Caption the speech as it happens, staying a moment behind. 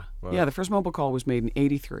Right. Yeah, the first mobile call was made in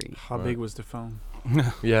 '83. How big was the phone?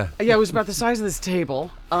 Yeah. Yeah, it was about the size of this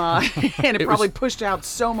table, and it probably pushed out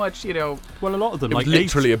so much, Well, a lot of them, It was like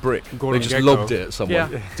literally a brick. Gordon They just Gekko. lobbed it at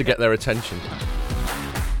someone Yeah. to get their attention.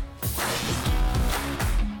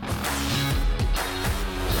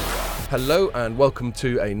 Hello and welcome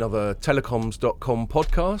to another telecoms.com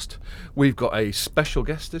podcast. We've got a special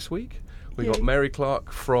guest this week. We've got Mary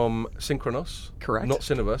Clark from Synchronos. Correct. Not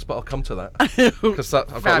Cineverse, but I'll come to that. Because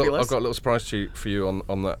I've got a little surprise for you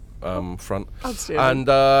on that front. Outstanding.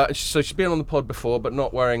 And so she's been on the pod before, but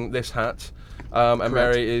not wearing this hat. And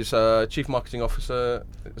Mary is Chief Marketing Officer.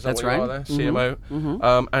 Is that That's what you right. are there?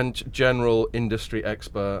 CMO. And general industry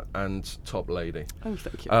expert and top lady. Oh,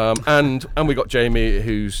 thank you. And we got Jamie,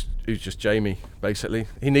 who's just Jamie, basically.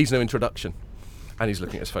 He needs no introduction. And he's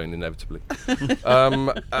looking at his phone inevitably.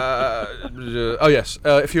 Oh yes,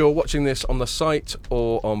 if you're watching this on the site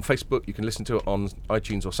or on Facebook, you can listen to it on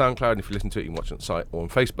iTunes or SoundCloud. And if you listen to it, you can watch it on the site or on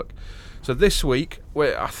Facebook. So this week,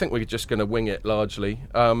 I think we're just going to wing it largely.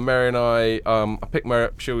 Mary and I picked Mary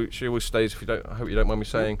up. She always stays. I hope you don't mind me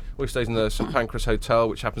saying, always stays in the St Pancras Hotel,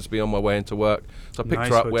 which happens to be on my way into work. So I picked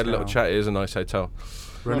her up. We had a little chat. It is a nice hotel.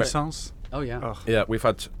 Renaissance. Oh yeah. Oh. Yeah, we've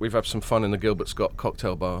had some fun in the Gilbert Scott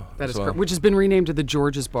cocktail bar. That as is well. correct. Which has been renamed to the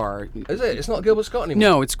George's Bar. Is it? It's not Gilbert Scott anymore.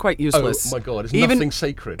 No, it's quite useless. Oh my God! It's nothing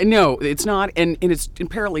sacred. No, it's not, and it's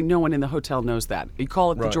apparently no one in the hotel knows that. You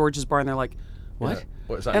call it the Right. George's Bar, and they're like, "What?" Yeah.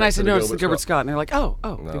 What, is that And I next to said, the "No, it's the Gilbert Gilbert Scott." And they're like, "Oh,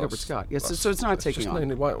 the Gilbert Scott." Yes, so it's not taking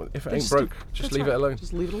on. If it ain't broke, just leave it alone.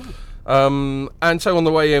 Just leave it alone. And so on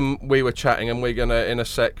the way in, we were chatting, and we're gonna, in a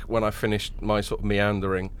sec, when I finished my sort of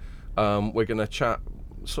meandering, we're gonna chat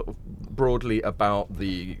sort of broadly about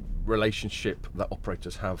the relationship that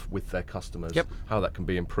operators have with their customers, how that can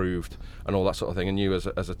be improved, and all that sort of thing. And you, as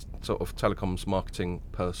a sort of telecoms marketing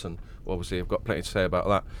person, obviously, have got plenty to say about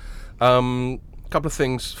that. Couple of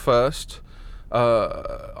things first.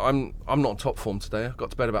 I'm not in top form today. I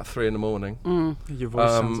got to bed about 3 a.m. Your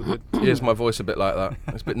voice sounds a bit... Here's my voice a bit like that.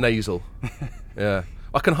 It's a bit nasal. Yeah.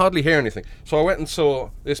 I can hardly hear anything. So I went and saw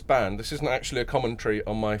this band. This isn't actually a commentary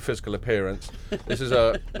on my physical appearance. This is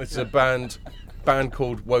a band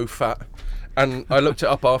called Woe Fat. And I looked it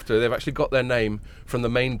up after. They've actually got their name from the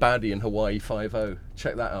main baddie in Hawaii Five-0.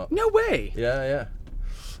 Check that out. No way. Yeah.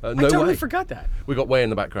 No I totally way. forgot that. We got Way in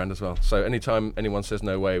the background as well. So anytime anyone says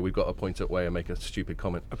no way, we've got to point at Way and make a stupid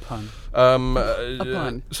comment. A pun. A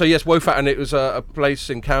pun. So yes, Woe Fat, and it was a place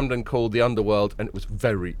in Camden called the Underworld, and it was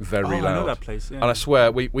very, very loud. I know that place, yeah. And I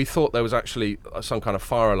swear, we thought there was actually some kind of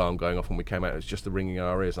fire alarm going off when we came out. It was just the ringing in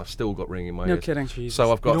our ears. I've still got ringing in my No ears. kidding. Jesus.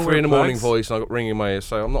 So I've got You don't 3 in the wear morning plugs? voice, and I've got ringing in my ears.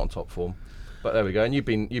 So I'm not on top form. But there we go. And you've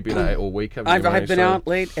been at it all week, haven't you, Mary? I've been out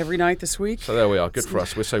late every night this week. So there we are. Good for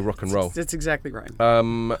us. We're so rock and roll. That's exactly right.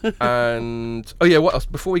 And oh yeah, what else?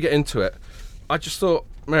 Before we get into it, I just thought,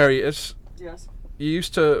 Mary, Yes. you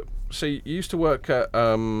used to work at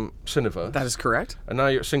Cineverse. That is correct. And now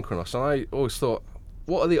you're at Synchronos. And I always thought,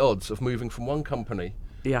 what are the odds of moving from one company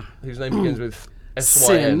Yeah. whose name begins with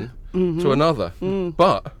SYN to another?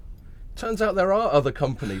 But turns out there are other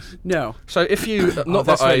companies. No. So if you, not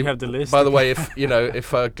that's that why I, you have the list. by the way,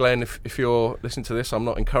 if Glenn, if you're listening to this, I'm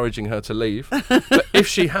not encouraging her to leave. But if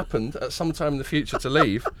she happened at some time in the future to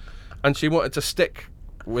leave, and she wanted to stick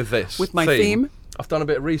with this, With my theme? I've done a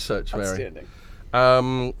bit of research, Mary. Outstanding.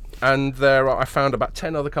 And I found about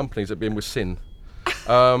 10 other companies that have been with Syn.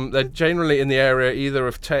 They're generally in the area either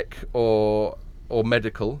of tech or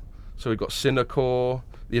medical. So we've got Synacor,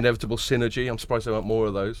 the inevitable Synergy. I'm surprised there aren't more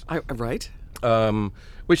of those. Right.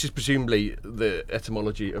 Which is presumably the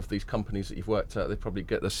etymology of these companies that you've worked at. They probably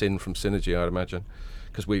get the Syn from Synergy, I'd imagine.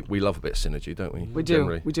 Because we love a bit of synergy, don't we? We do.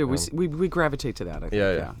 Generally. We do. We gravitate to that, I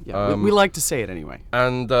think. Yeah. We like to say it anyway.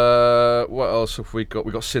 And what else have we got?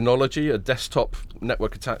 We've got Synology, a desktop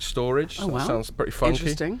network attached storage. Oh, wow. That sounds pretty funky.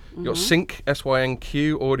 Interesting. You've got Sync,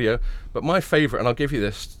 SYNQ audio. But my favourite, and I'll give you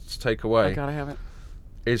this to take away, I gotta have it.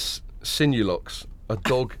 is Sinulox, a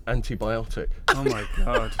dog antibiotic. Oh my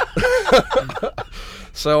God.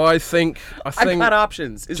 So I think I've got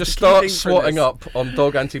options. Is just the key start thing for swatting this. up on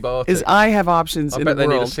dog antibiotics. Is I have options I in bet the they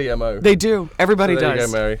world. need a CMO. They do. Everybody So there you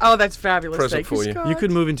does. go, Mary. Oh, that's fabulous. Present Thank for you. Scott. You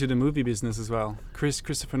could move into the movie business as well.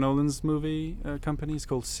 Christopher Nolan's movie company is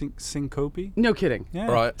called Syncope. No kidding. Yeah.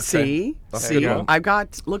 Right. Okay. See? That's a See? good one. I've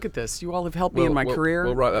got, look at this. You all have helped me in my career.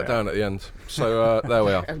 We'll write that down at the end. So there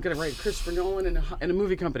we are. I'm going to write Christopher Nolan in a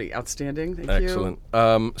movie company. Outstanding. Thank Excellent.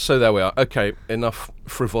 So there we are. Okay, enough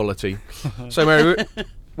frivolity. So Mary,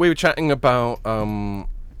 we were chatting about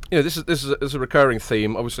this is a recurring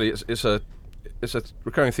theme. Obviously, it's a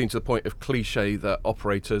recurring theme to the point of cliche that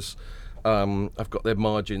operators have got their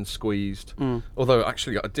margins squeezed. Although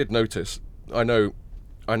actually, I did notice. I know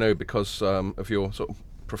I know because of your sort of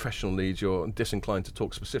professional needs, you're disinclined to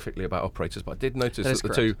talk specifically about operators, but I did notice That is that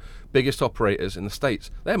the two biggest operators in the States,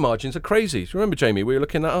 their margins are crazy. Do you remember, Jamie, we were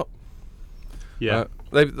looking that up? Yeah.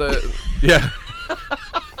 Yeah.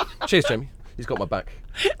 Cheers, Jamie. He's got my back.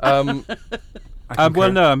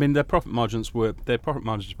 Well, no, I mean their profit margins were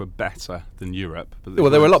better than Europe. But Well,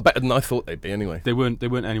 they were a lot better than I thought they'd be anyway. They weren't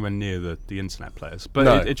anywhere near the internet players, but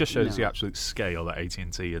No. it just shows the absolute scale that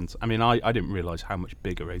AT&T. And I mean, I didn't realise how much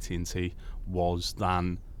bigger AT&T was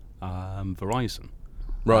than Verizon.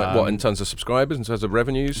 Right, what, in terms of subscribers, in terms of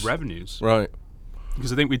revenues? Right.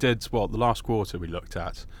 Because I think we did the last quarter we looked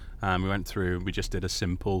at. We went through and we just did a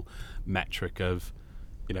simple metric of,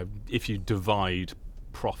 if you divide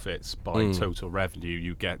profits by total revenue,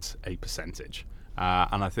 you get a percentage.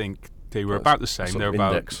 And I think they were about the same. They're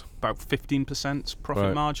about 15%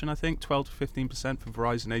 profit margin, I think, 12 to 15% for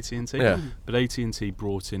Verizon, AT&T. Yeah. But AT&T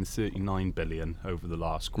brought in 39 billion over the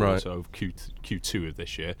last quarter of Q2 of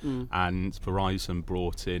this year, and Verizon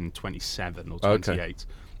brought in 27 or 28. Okay.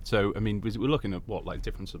 So, I mean, we're looking at what, like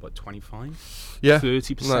difference of like 25? Yeah,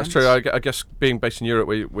 30%? no, that's true. I guess being based in Europe,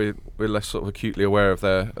 we're less sort of acutely aware of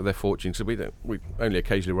their fortunes. So we only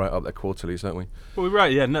occasionally write up their quarterlies, don't we? Well, we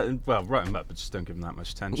write, write them up, but just don't give them that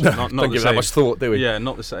much attention. Not don't give that much thought, do we? Yeah,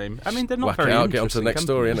 not the same. I mean, they're not Whack very it out, get on to the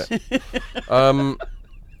interesting next story, companies. innit?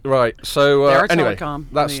 Right. So They're a anyway, telecom in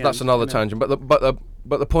that's the that's end, another you know. tangent.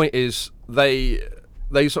 But the point is they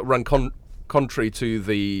sort of run contrary to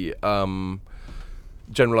the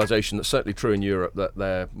generalisation that's certainly true in Europe, that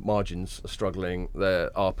their margins are struggling, their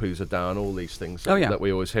ARPUs are down, all these things that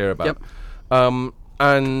we always hear about. Yep.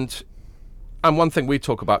 And one thing we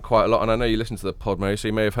talk about quite a lot, and I know you listen to the pod, Mary, so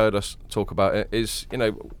you may have heard us talk about it, is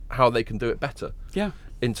how they can do it better. Yeah.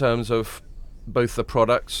 In terms of both the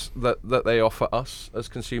products that they offer us as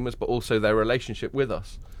consumers, but also their relationship with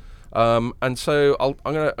us. And so I'm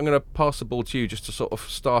gonna pass the ball to you just to sort of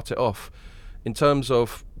start it off in terms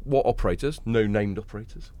of what operators, no named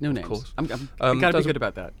operators, No of names. course. I got to be good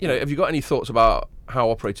about that. Have you got any thoughts about how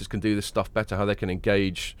operators can do this stuff better, how they can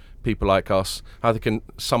engage people like us, how they can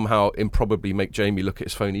somehow improbably make Jamie look at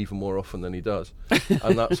his phone even more often than he does,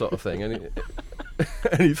 and that sort of thing?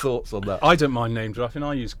 Any thoughts on that? I don't mind name dropping.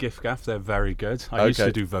 I use GiffGaff. They're very good. I used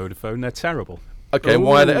to do Vodafone. They're terrible. Okay, and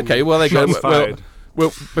why are they? Okay, well, they go. Shots fired.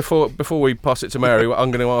 Well, before we pass it to Mary, I'm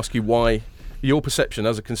going to ask you why, your perception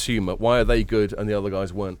as a consumer, why are they good and the other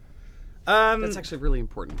guys weren't? That's actually really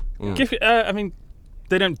important. I mean,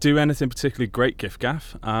 they don't do anything particularly great,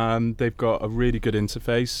 GiffGaff. They've got a really good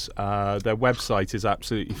interface. Their website is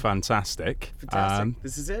absolutely fantastic. Fantastic.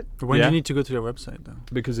 This is it? Yeah. When do you need to go to their website, though?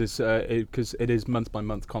 Because it is month by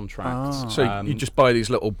month contracts. Oh. So you just buy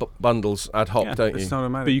these little bundles ad hoc, don't you? It's not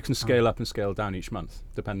automatic. But you can scale up and scale down each month,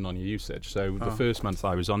 depending on your usage. So the first month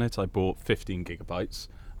I was on it, I bought 15 gigabytes.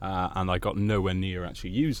 And I got nowhere near actually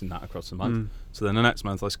using that across the month. So then the next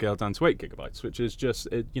month I scaled down to 8 gigabytes, which is just,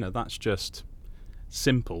 that's just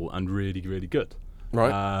simple and really, really good.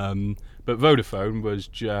 Right. But Vodafone was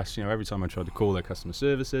just, every time I tried to call their customer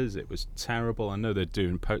services, it was terrible. I know they're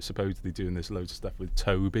supposedly doing this loads of stuff with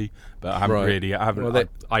Toby, but I haven't Well,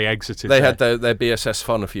 I exited. They had their BSS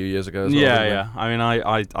fun a few years ago as well. Yeah, didn't they? yeah. I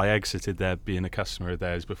mean, I exited there being a customer of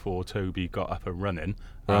theirs before Toby got up and running.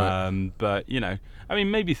 Right. But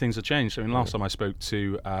maybe things have changed. I mean, last time I spoke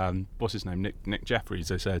to what's his name, Nick Jeffries,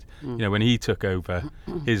 they said, when he took over,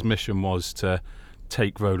 his mission was to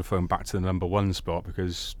take Vodafone back to the number one spot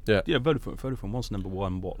because Vodafone was number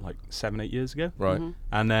one like 7-8 years ago, Right.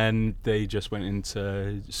 and then they just went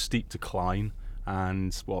into steep decline,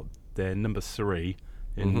 and they're number 3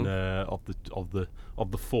 in of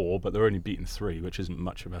the 4, but they're only beaten 3, which isn't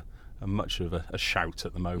much of a shout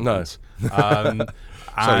at the moment. No. It's only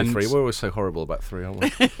and 3. We're always so horrible about 3, aren't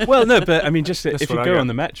we? well, no, but I mean, just if you what I go got. on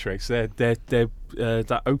the metrics, they're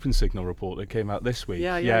that Open Signal report that came out this week.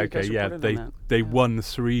 Yeah, you guys reported on that. They won the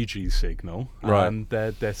 3G signal. Right.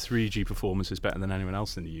 Their 3G performance is better than anyone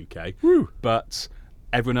else in the UK. But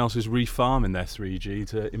everyone else is refarming their 3G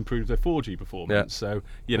to improve their 4G performance. Yeah. So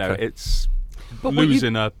Okay. it's But what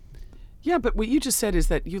losing a. Yeah, but what you just said is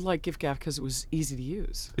that you like GiffGaff because it was easy to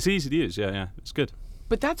use. It's easy to use. Yeah, it's good.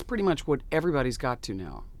 But that's pretty much what everybody's got to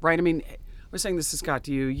now, right? I mean, we're saying this has got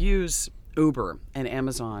to you use Uber and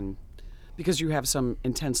Amazon because you have some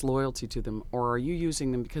intense loyalty to them, or are you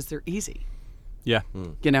using them because they're easy? Yeah,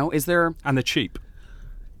 Is there? and they're cheap.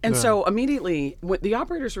 And so immediately, when the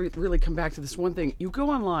operators really come back to this one thing. You go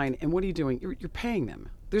online, and what are you doing? You're paying them.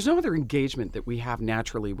 There's no other engagement that we have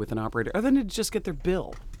naturally with an operator other than to just get their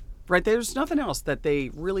bill, right? There's nothing else that they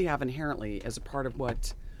really have inherently as a part of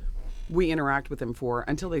what we interact with them for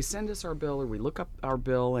until they send us our bill or we look up our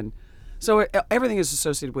bill. And So everything is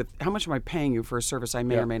associated with how much am I paying you for a service I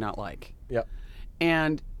may or may not like. Yeah.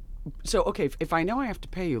 And so, okay, if I know I have to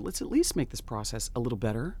pay you, let's at least make this process a little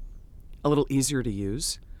better, a little easier to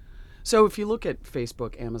use. So if you look at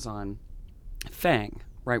Facebook, Amazon, Fang,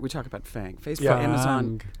 right? We talk about Fang. Facebook,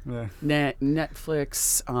 Amazon,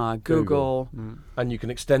 Netflix, Google. And you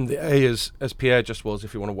can extend the A as Pierre just was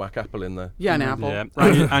if you want to whack Apple in there. Yeah, and Apple.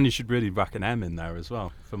 Yeah. And you should really whack an M in there as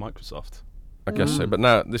well for Microsoft. I guess so. But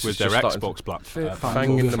now this With is their just Xbox platform.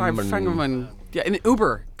 Fangman. Yeah, and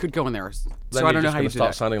Uber could go in there. So I don't know how you do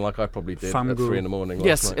start that. sounding like I probably did Fangu. at 3 a.m. last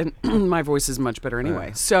Yes, night. and my voice is much better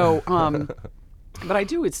anyway. So, but I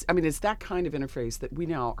do. It's that kind of interface that we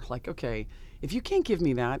now are like, okay, if you can't give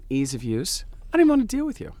me that ease of use, I don't even want to deal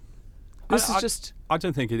with you. This is just. I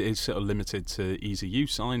don't think it is sort of limited to easy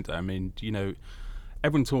use either. I mean,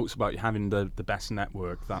 everyone talks about having the best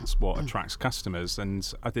network. That's what attracts customers. And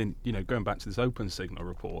I think, going back to this OpenSignal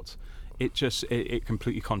report, it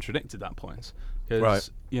completely contradicted that point.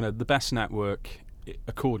 Because, the best network,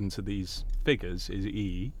 according to these figures, is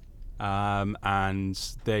EE,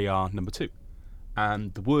 and they are number 2.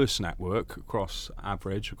 And the worst network across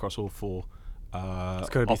all 4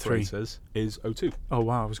 gotta be 3. operators is O2. Oh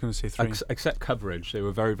wow, I was going to say 3. Except coverage, they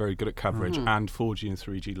were very, very good at coverage, and 4G and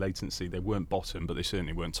 3G latency. They weren't bottom, but they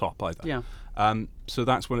certainly weren't top either. Yeah. So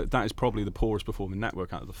that is probably the poorest performing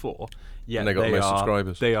network out of the 4. Yet And they got the most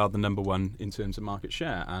subscribers. They are the number 1 in terms of market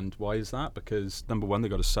share. And why is that? Because number 1,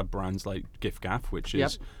 they've got a sub brands like giffgaff, which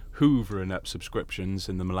is hoovering up subscriptions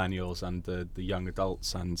in the millennials and the young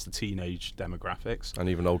adults and the teenage demographics. And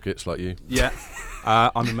even old gits like you. Yeah.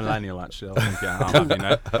 I'm a millennial, actually. I think, I'm happy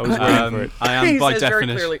now. I was waiting for it. I am He by says very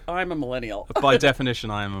definition. clearly, I'm a millennial. By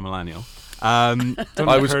definition, I am a millennial. I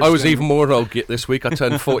was even more an old git this week. I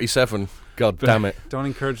turned 47. God damn it. Don't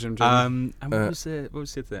encourage them, Jamie. And what was the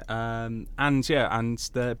other thing? And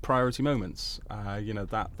the priority moments.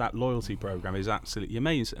 That loyalty program is absolutely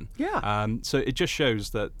amazing. Yeah. So it just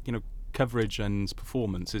shows that coverage and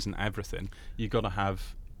performance isn't everything. You've got to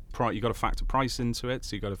have. You've got to factor price into it.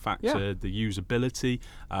 So you've got to factor the usability,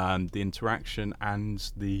 the interaction,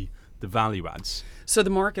 and the value adds. So the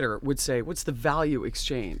marketer would say, what's the value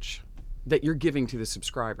exchange that you're giving to the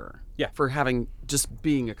subscriber for having just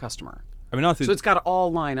being a customer? I mean, I think So it's got to all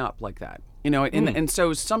line up like that, and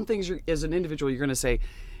so some things as an individual you're going to say,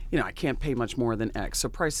 I can't pay much more than X, so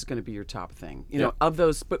price is going to be your top thing, of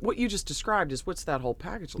those. But what you just described is what's that whole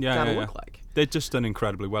package got to look like? They've just done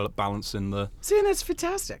incredibly well at balancing the. See, and that's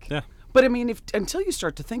fantastic. Yeah. But I mean, until you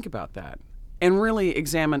start to think about that and really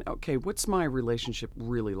examine, okay, what's my relationship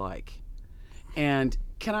really like, and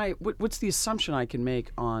what's the assumption I can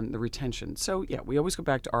make on the retention? So we always go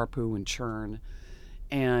back to ARPU and churn,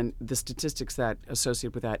 and the statistics that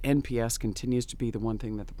associate with that. NPS continues to be the one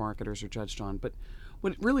thing that the marketers are judged on. But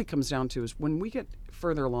what it really comes down to is when we get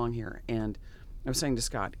further along here, and I was saying to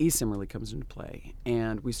Scott, eSIM really comes into play,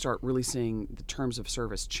 and we start really seeing the terms of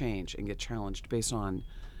service change and get challenged based on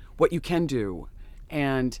what you can do,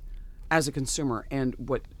 and as a consumer, and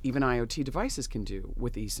what even IoT devices can do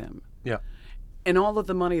with eSIM. Yeah. And all of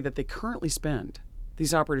the money that they currently spend,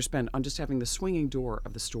 these operators spend on just having the swinging door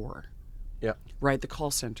of the store. Yeah. Right, the call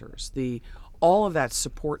centers, all of that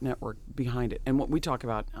support network behind it. And what we talk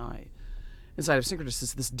about inside of Synchronoss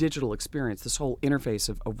is this digital experience, this whole interface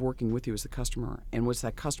of working with you as the customer, and what's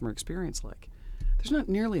that customer experience like? There's not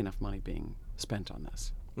nearly enough money being spent on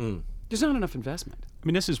this. There's not enough investment. I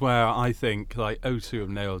mean, this is where I think O2 have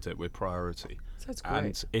nailed it with priority. That's great.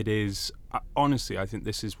 And it is, honestly, I think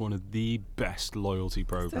this is one of the best loyalty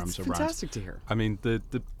programs That's around. fantastic to hear. I mean,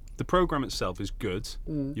 the program itself is good.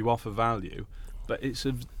 You offer value, but it's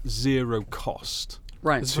of zero cost.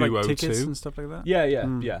 Right. Is it like O2. tickets and stuff like that?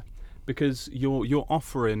 Yeah. Because you're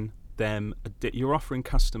offering them, you're offering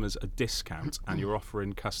customers a discount and you're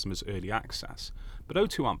offering customers early access. But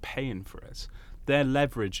O2 aren't paying for it. They're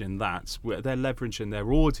leveraging that. They're leveraging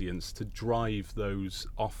their audience to drive those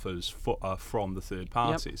offers from the third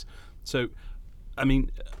parties. So, I mean,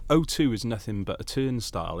 O2 is nothing but a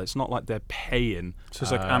turnstile. It's not like they're paying. So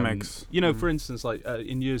it's like Amex. For instance,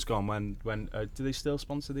 in years gone, when do they still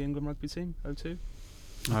sponsor the England rugby team? O2.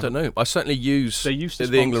 I don't know. I certainly use They used to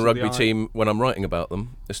the England sponsor rugby the team when I'm writing about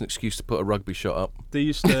them. It's an excuse to put a rugby shot up. They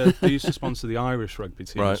used to sponsor the Irish rugby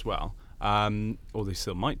team Right. as well. Or they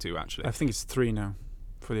still might do, actually. I think it's 3 now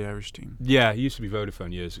for the Irish team. Yeah, it used to be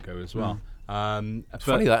Vodafone years ago as well. It's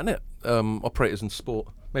funny that, isn't it? Operators in sport.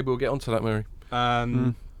 Maybe we'll get onto that, Mary.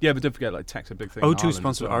 Yeah, but don't forget, Tech's a big thing. in O2 Ireland as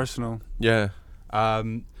sponsored well. Arsenal. Yeah.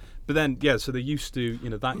 But then, so they used to,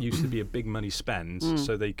 that used to be a big money spend,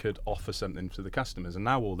 so they could offer something to the customers. And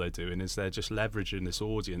now all they're doing is they're just leveraging this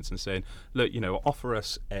audience and saying, look, offer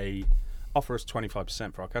us a offer us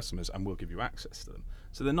 25% for our customers and we'll give you access to them.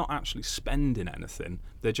 So they're not actually spending anything.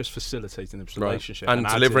 They're just facilitating this relationship. And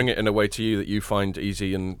delivering it in a way to you that you find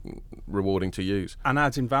easy and rewarding to use. And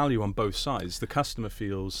adding value on both sides. The customer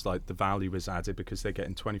feels like the value is added because they're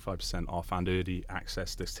getting 25% off and early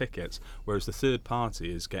access to tickets, whereas the third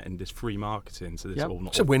party is getting this free marketing. So this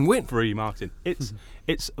It's a win-win. Free marketing.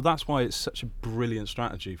 That's why it's such a brilliant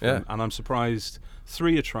strategy for them. And I'm surprised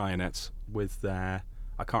 3 are trying it with their,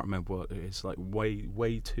 I can't remember what it is, like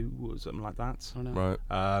Way 2 or something like that. I don't know.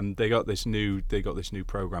 Right. They got this new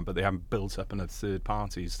program, but they haven't built up enough third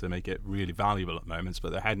parties to make it really valuable at moments.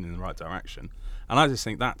 But they're heading in the right direction, and I just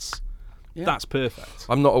think that's perfect.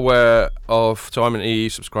 I'm not aware of, so I'm an EE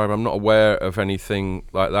subscriber, I'm not aware of anything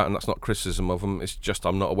like that, and that's not criticism of them, it's just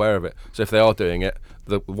I'm not aware of it. So if they are doing it,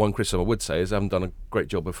 the one criticism I would say is they haven't done a great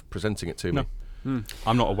job of presenting it to me.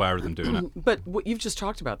 I'm not aware of them doing it. But what you've just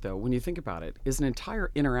talked about, though, when you think about it, is an entire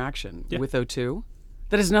interaction with O2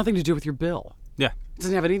 that has nothing to do with your bill. Yeah. It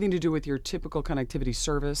doesn't have anything to do with your typical connectivity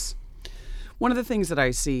service. One of the things that I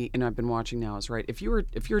see, and I've been watching now, is right. If you're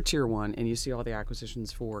tier 1 and you see all the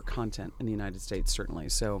acquisitions for content in the United States, certainly.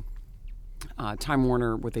 So, Time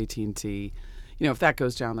Warner with AT&T, if that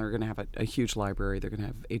goes down, they're going to have a huge library. They're going to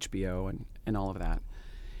have HBO and all of that.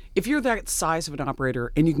 If you're that size of an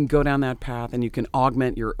operator and you can go down that path and you can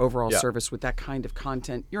augment your overall service with that kind of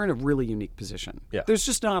content, you're in a really unique position. Yeah. There's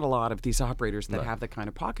just not a lot of these operators that have that kind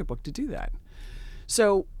of pocketbook to do that.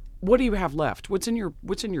 So what do you have left? What's in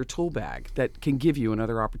your tool bag that can give you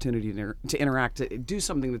another opportunity to interact, to do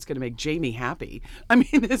something that's going to make Jamie happy? I mean,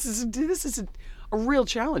 this is a real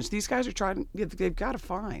challenge. These guys are trying. They've got to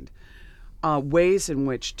find ways in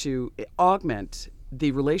which to augment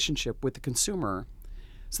the relationship with the consumer,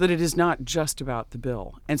 so that it is not just about the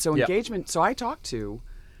bill. And so engagement. So I talk to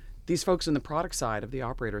these folks in the product side of the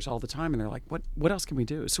operators all the time, and they're like, "What else can we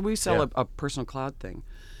do?" So we sell a personal cloud thing.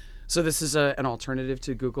 So this is an alternative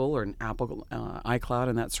to Google or an Apple iCloud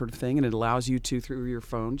and that sort of thing, and it allows you to, through your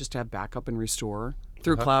phone, just have backup and restore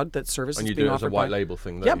through cloud. That service And is you being do it as a offered white by- label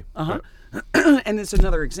thing, Yep. don't you? And it's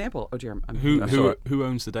another example. Oh dear, Who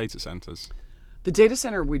owns the data centers? the data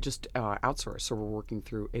center we just outsource, so we're working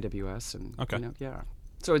through AWS and Okay.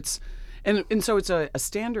 So it's and so it's a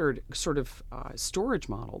standard sort of storage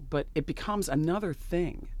model, but it becomes another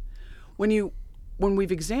thing. When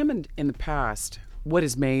we've examined in the past what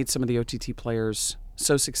has made some of the OTT players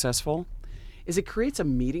so successful, is it creates a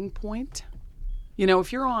meeting point.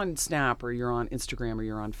 If you're on Snap or you're on Instagram or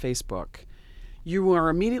you're on Facebook, you are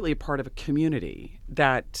immediately a part of a community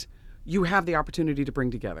that you have the opportunity to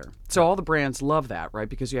bring together. So all the brands love that, right?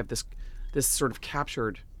 Because you have this sort of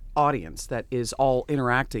captured audience that is all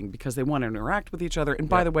interacting because they want to interact with each other. And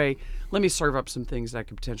by the way, let me serve up some things that I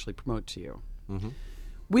could potentially promote to you. Mm-hmm.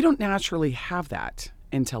 We don't naturally have that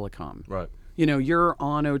in telecom. Right. You're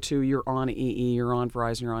on O2, you're on EE, you're on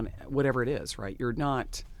Verizon, you're on whatever it is, right? You're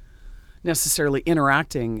not necessarily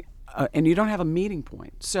interacting, and you don't have a meeting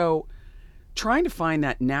point. So trying to find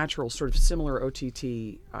that natural sort of similar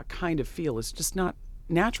OTT kind of feel is just not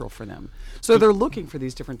natural for them. So they're looking for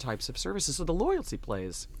these different types of services. So the loyalty play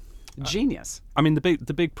is genius. I mean,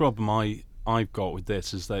 the big problem I've got with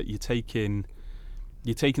this is that you're taking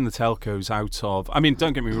the telcos out of. I mean,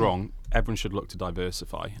 don't get me wrong. Everyone should look to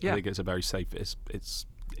diversify. Yeah. I think it's a very safe. It's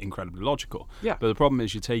incredibly logical. Yeah. But the problem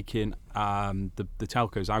is you're taking the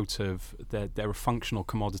telcos out of they're a functional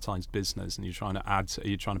commoditized business, and you're trying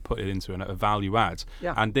to put it into a value add.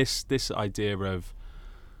 Yeah. And this idea of,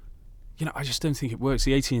 I just don't think it works.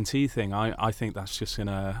 The AT&T thing, I think that's just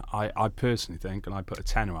gonna. I personally think, and I put a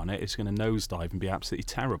tenner on it, it's gonna nosedive and be absolutely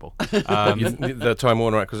terrible. The Time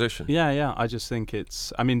Warner acquisition. Yeah. I just think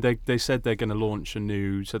it's. I mean, they said they're going to launch a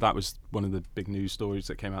new. So that was one of the big news stories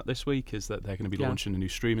that came out this week, is that they're going to be launching a new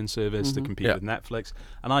streaming service to compete with Netflix.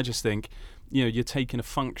 And I just think, you're taking a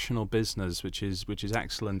functional business which is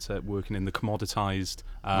excellent at working in the commoditized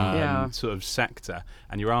sort of sector,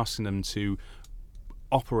 and you're asking them to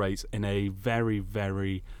operate in a very,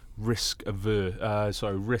 very risk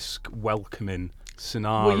welcoming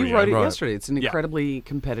scenario. Well, you wrote it yesterday. It's an incredibly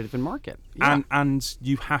competitive market. Yeah. And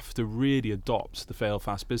you have to really adopt the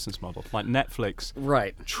fail-fast business model. Like Netflix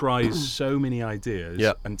tries so many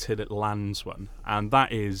ideas until it lands one. And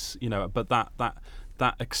that is, but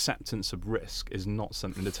that acceptance of risk is not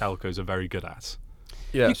something the telcos are very good at.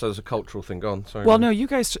 Yeah, so there's a cultural thing gone. Sorry. Well, no, you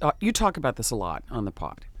guys, you talk about this a lot on the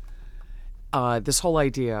pod. This whole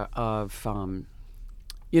idea of,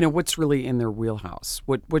 what's really in their wheelhouse.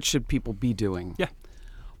 What should people be doing? Yeah.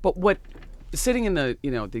 But sitting in the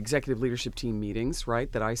executive leadership team meetings,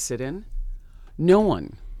 right, that I sit in, no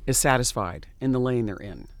one is satisfied in the lane they're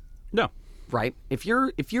in. No. right? If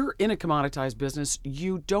you're in a commoditized business,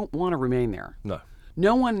 you don't want to remain there. No.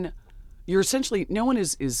 No one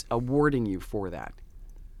is awarding you for that.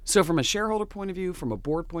 So from a shareholder point of view, from a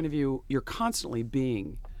board point of view, you're constantly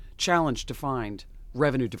being challenged to find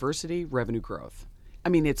revenue diversity, revenue growth. I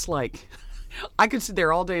mean, it's like I could sit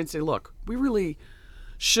there all day and say, look, we really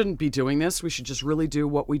shouldn't be doing this. We should just really do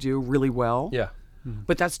what we do really well. Yeah.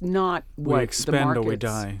 But that's not what We expand the or we markets...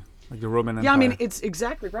 die, like the Roman Empire. Yeah, I mean, it's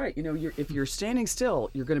exactly right. You know, if you're standing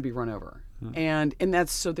still, you're going to be run over, and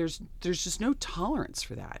that's so. There's just no tolerance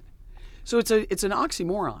for that. So it's an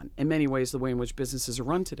oxymoron in many ways the way in which businesses are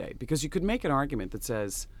run today, because you could make an argument that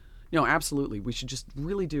says, absolutely, we should just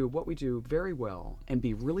really do what we do very well and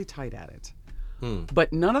be really tight at it.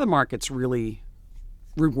 But none of the markets really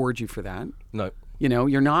reward you for that. No.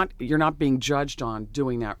 You're not being judged on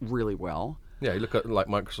doing that really well. Yeah, you look at like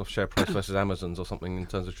Microsoft share price versus Amazon's or something in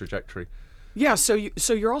terms of trajectory. Yeah, so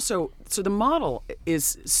the model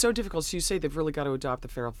is so difficult. So you say they've really got to adopt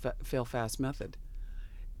the fail fast method.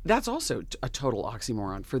 That's also a total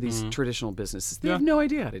oxymoron for these traditional businesses. They have no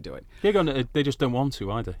idea how to do it. They just don't want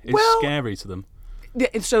to either. It's scary to them.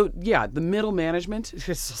 The middle management is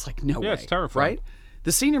just like, no way. Yeah, it's terrifying. Right?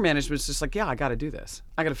 The senior management is just like, yeah, I got to do this.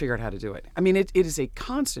 I got to figure out how to do it. I mean, it is a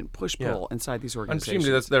constant push-pull inside these And organizations.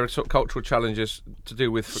 presumably there are sort of cultural challenges to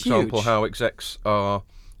do with, for example, Huge. how execs are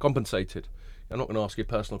compensated. I'm not going to ask you a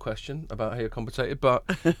personal question about how you're compensated, but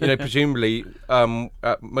presumably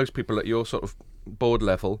most people at your sort of board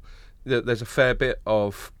level, there's a fair bit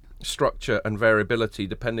of structure and variability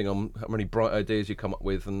depending on how many bright ideas you come up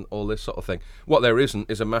with and all this sort of thing. What there isn't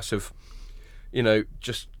is a massive,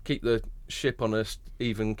 just keep the ship on a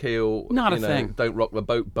even keel. Not a thing. Don't rock the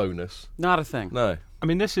boat bonus. Not a thing. No. I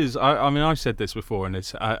mean, this is. I've said this before, and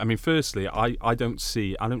it's. Firstly, I don't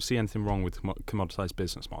see anything wrong with commoditized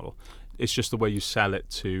business model. It's just the way you sell it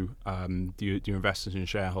to your investors and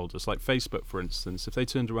shareholders. Like Facebook, for instance, if they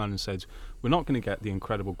turned around and said, we're not going to get the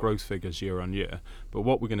incredible growth figures year on year, but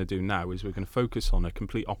what we're going to do now is we're going to focus on a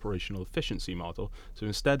complete operational efficiency model. So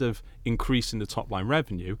instead of increasing the top line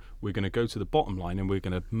revenue, we're going to go to the bottom line and we're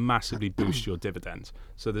going to massively boost your dividend.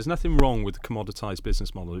 So there's nothing wrong with the commoditized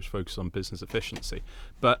business model which focuses on business efficiency.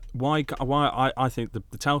 But why I think the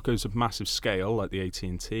telcos of massive scale, like the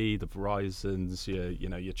AT&T, the Verizons,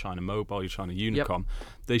 your China Mobile, your China Unicom,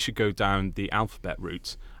 they should go down the Alphabet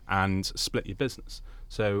route and split your business.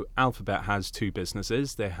 So Alphabet has two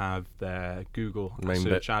businesses. They have their Google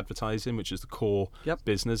search advertising, which is the core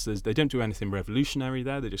business. They don't do anything revolutionary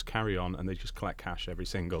there. They just carry on and they just collect cash every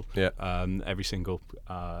single sort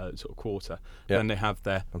of quarter. Then they have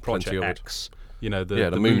their Project X. The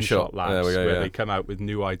Moonshot Labs, where they come out with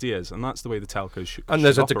new ideas, and that's the way the telcos should. And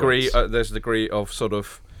there's a degree of sort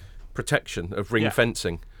of protection, of ring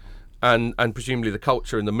fencing. And presumably the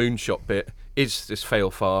culture in the moonshot bit is this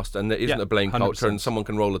fail fast, and there isn't a blame 100%. Culture, and someone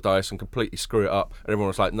can roll a dice and completely screw it up, and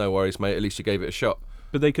everyone's like, no worries, mate, at least you gave it a shot.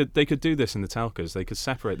 But they could do this in the telcos. They could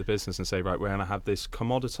separate the business and say, right, we're going to have this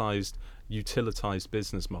commoditized, utilitized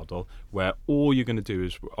business model where all you're going to do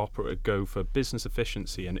is go for business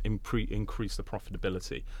efficiency and increase the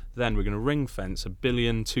profitability. Then we're going to ring fence £1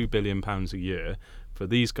 billion, £2 billion a year for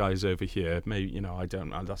these guys over here. Maybe I don't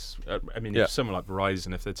know. If someone like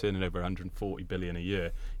Verizon, if they're turning over 140 billion a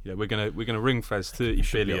year, we're going to ring fence 30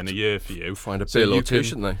 billion a year for you. Find a bill or two,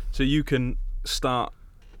 shouldn't they? So you can start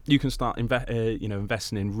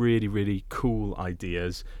investing in really, really cool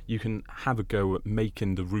ideas. You can have a go at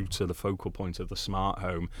making the router the focal point of the smart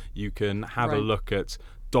home. You can have a look at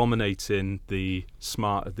dominating the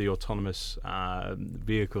autonomous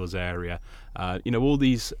vehicles area. All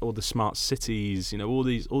the smart cities. All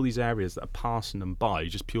these areas that are passing them by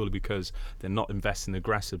just purely because they're not investing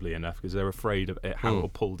aggressively enough because they're afraid of how it will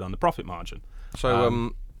pull down the profit margin.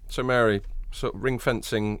 So, Mary, sort of ring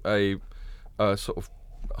fencing a sort of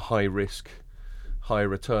high risk, high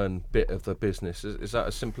return bit of the business. Is that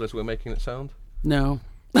as simple as we're making it sound? No.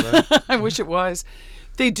 I wish it was.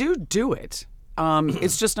 They do it.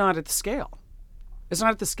 It's just not at the scale. It's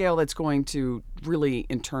not at the scale that's going to really,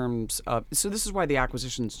 in terms of. So this is why the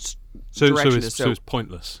acquisitions direction is so. So it's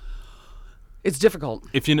pointless. It's difficult.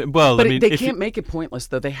 They can't make it pointless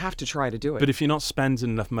though. They have to try to do it. But if you're not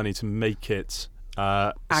spending enough money to make it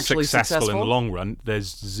actually successful in the long run,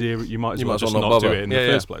 there's zero. You might as well just not do it in the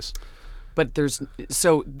first place. But this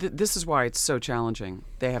is why it's so challenging.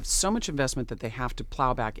 They have so much investment that they have to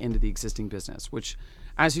plow back into the existing business, which,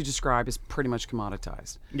 as you describe, is pretty much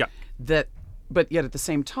commoditized. Yeah. But yet at the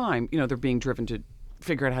same time, they're being driven to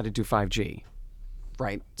figure out how to do 5G,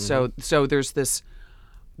 right? Mm-hmm. So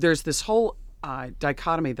there's this whole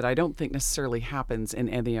dichotomy that I don't think necessarily happens in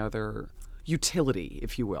any other utility,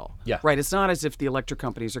 if you will. Yeah. Right. It's not as if the electric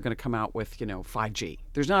companies are going to come out with 5G.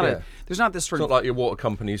 There's not Yeah. there's not this It's sort not of like your water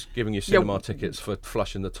company's giving you cinema tickets for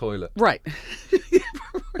flushing the toilet. right.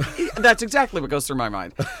 That's exactly what goes through my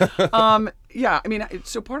mind. Yeah. I mean,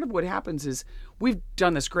 so part of what happens is we've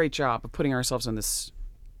done this great job of putting ourselves on this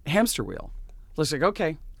hamster wheel. Looks like,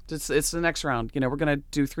 okay, it's the next round. We're going to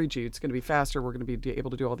do 3G. It's going to be faster. We're going to be able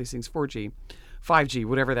to do all these things 4G, 5G,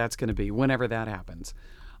 whatever that's going to be, whenever that happens.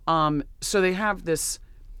 So they have this.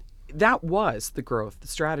 That was the growth, the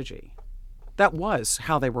strategy. That was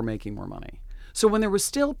how they were making more money. So when there was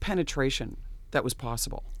still penetration that was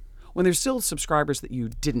possible, when there's still subscribers that you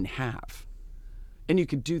didn't have, and you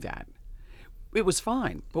could do that, it was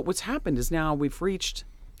fine. But what's happened is now we've reached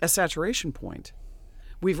a saturation point.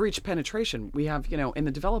 We've reached penetration. We have, in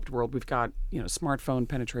the developed world, we've got, smartphone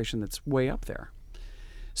penetration that's way up there.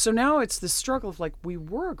 So now it's the struggle of we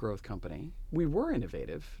were a growth company. We were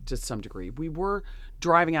innovative to some degree. We were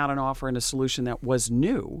driving out an offer and a solution that was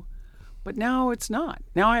new, but now it's not.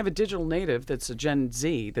 Now I have a digital native that's a Gen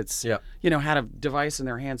Z that's, had a device in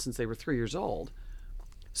their hand since they were 3 years old.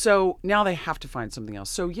 So now they have to find something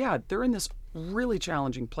else. So yeah, they're in this really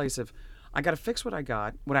challenging place of, I got to fix what I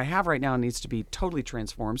got. What I have right now needs to be totally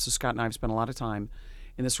transformed. So Scott and I have spent a lot of time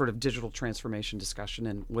in this sort of digital transformation discussion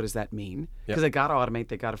and what does that mean? Because they got to automate,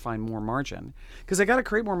 they got to find more margin. Because they got to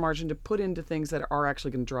create more margin to put into things that are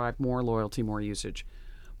actually going to drive more loyalty, more usage.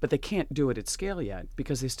 But they can't do it at scale yet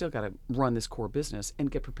because they still got to run this core business and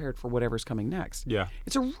get prepared for whatever's coming next. Yeah,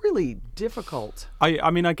 it's a really difficult. I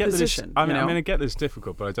mean, I get position. I get that it's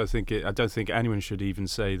difficult, but I don't think anyone should even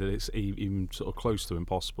say that it's even sort of close to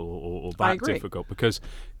impossible or that difficult. Because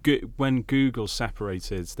when Google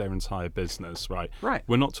separated their entire business, right?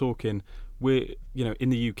 We're not talking. We're, in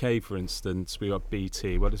the UK, for instance, we got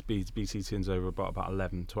BT. What does BT turns over about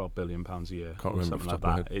 11-12 billion pounds a year? Can't remember something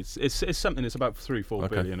like that. It's something. It's about 3-4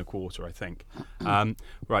 billion a quarter, I think.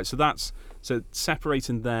 Right. So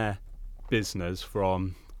separating their business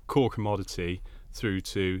from core commodity through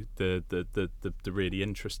to the really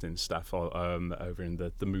interesting stuff over in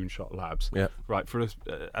the Moonshot Labs. Yeah. Right, for a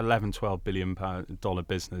 $11-12 billion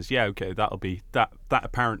business. Yeah, okay, that'll be that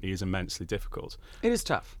apparently is immensely difficult. It is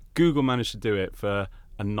tough. Google managed to do it for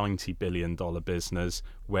a $90 billion business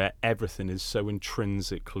where everything is so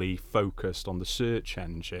intrinsically focused on the search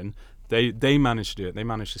engine. They managed to do it. They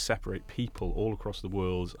managed to separate people all across the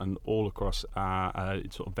world and all across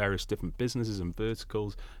sort of various different businesses and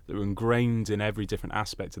verticals that were ingrained in every different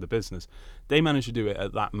aspect of the business. They managed to do it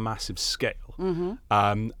at that massive scale.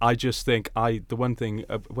 Mm-hmm. I just think the one thing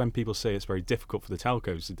when people say it's very difficult for the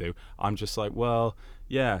telcos to do, I'm just like, well,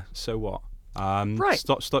 yeah, so what? Right.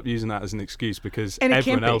 Stop using that as an excuse because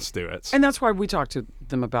everyone else do it. And that's why we talk to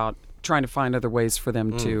them about trying to find other ways for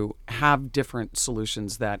them to have different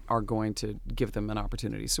solutions that are going to give them an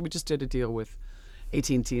opportunity. So we just did a deal with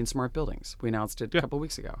AT&T and Smart Buildings. We announced it a couple of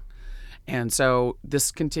weeks ago. And so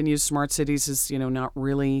this continues. Smart Cities is, not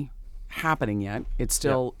really happening yet. It's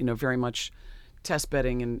still, very much test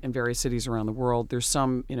bedding in various cities around the world. There's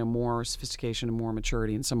some, more sophistication and more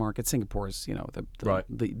maturity in some markets. Singapore is,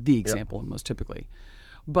 the example most typically.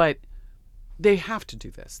 But they have to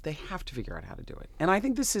do this. They have to figure out how to do it. And I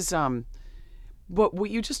think this is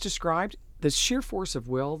what you just described, the sheer force of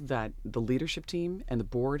will that the leadership team and the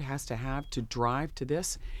board has to have to drive to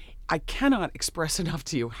this. I cannot express enough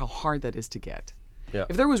to you how hard that is to get. Yeah.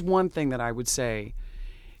 If there was one thing that I would say,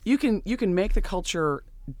 you can make the culture.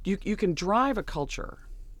 You can drive a culture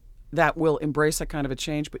that will embrace that kind of a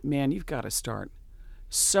change, but man, you've got to start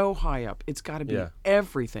so high up. It's got to be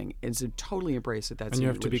everything is to totally embrace it. That's and you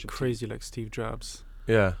have to be crazy like Steve Jobs.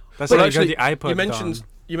 Yeah, that's why actually, you got the iPod.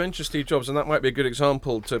 You mentioned Steve Jobs, and that might be a good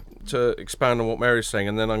example to expand on what Mary's saying.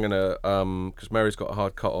 And then I'm going to, because Mary's got a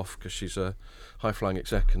hard cut off because she's a high-flying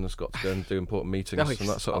exec and has got to go and do important meetings and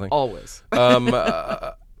that sort of thing. Always.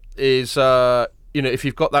 If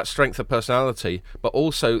you've got that strength of personality, but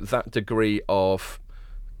also that degree of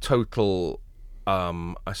total,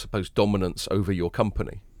 I suppose, dominance over your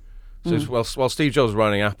company. So while Steve Jobs was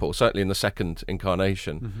running Apple, certainly in the second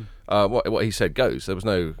incarnation, what he said goes. There was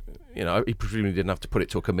no, he presumably didn't have to put it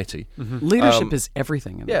to a committee. Mm-hmm. Leadership is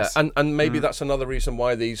everything in this. Yeah, and maybe that's another reason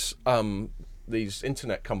why these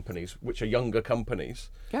internet companies, which are younger companies,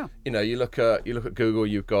 you look at Google,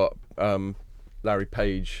 you've got Larry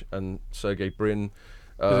Page and Sergey Brin.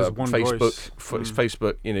 Facebook,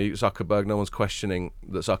 Facebook, Zuckerberg. No one's questioning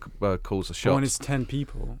that Zuckerberg calls the shots. One is 10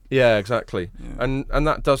 people. Yeah, exactly. Yeah. And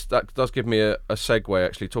that does give me a segue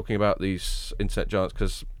actually talking about these internet giants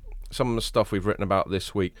because some of the stuff we've written about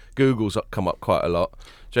this week, Google's come up quite a lot.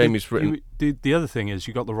 Jamie's written. The other thing is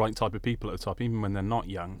you got the right type of people at the top, even when they're not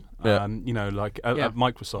young. Yeah. You know, like at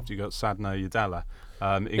Microsoft, you got Sadhna Yadella.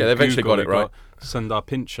 They've eventually got it right. Sundar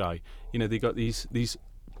Pichai. You know, they got these.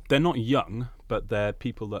 They're not young, but they're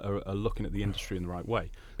people that are looking at the industry in the right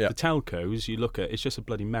way. Yeah. The telcos, you look at, it's just a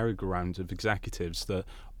bloody merry-go-round of executives that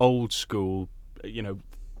old school, you know,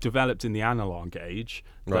 developed in the analog age,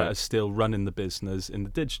 that are still running the business in the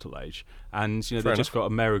digital age. And, you know, they've just got a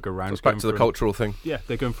merry-go-round. So it's back to the cultural thing. Yeah,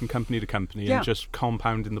 they're going from company to company and just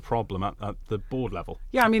compounding the problem at the board level.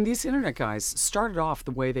 Yeah, I mean, these internet guys started off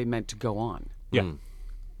the way they meant to go on. Yeah.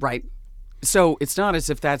 Right? So it's not as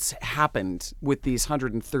if that's happened with these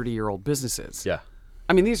 130-year-old businesses. Yeah.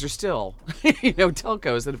 I mean, these are still, you know,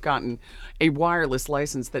 telcos that have gotten a wireless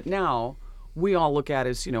license that now we all look at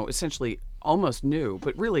as, you know, essentially almost new.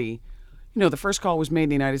 But really, you know, the first call was made in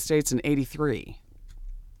the United States in '83.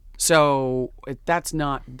 So that's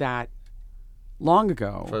not that long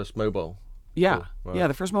ago. First mobile. Yeah. Cool. Right. Yeah,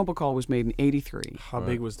 the first mobile call was made in '83. How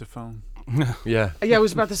big was the phone? Yeah. Yeah, it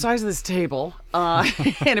was about the size of this table, and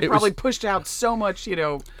it probably pushed out so much, you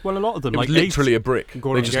know. Well, a lot of them, It was like literally a brick.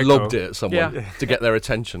 Gordon They just Gekko. lobbed it at someone to get their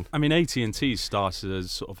attention. I mean, AT&T started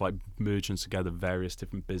as sort of like merging together various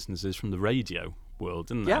different businesses from the radio world,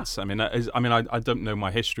 didn't Yeah. it? I don't know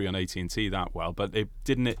my history on AT&T that well, but it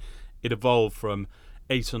evolved from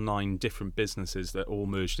 8 or 9 different businesses that all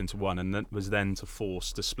merged into one, and then was then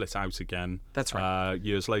forced to split out again. That's right.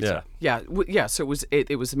 Years later. Yeah. So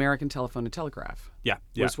it was American Telephone and Telegraph. Yeah.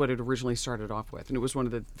 Was what it originally started off with, and it was one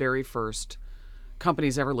of the very first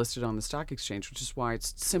companies ever listed on the stock exchange, which is why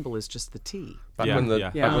its symbol is just the T. Back Yeah, when the, yeah.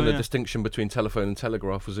 back when Yeah. the distinction between telephone and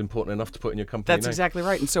telegraph was important enough to put in your company That's name. exactly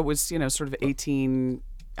right. And so it was, you know, sort of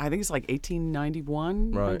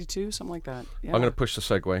 1891, Right. 92, something like that. Yeah. I'm going to push the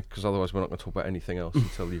segue because otherwise we're not going to talk about anything else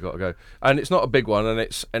until you've got to go. And it's not a big one, and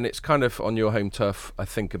it's kind of on your home turf, I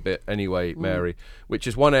think, a bit anyway, Mary, which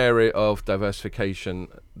is one area of diversification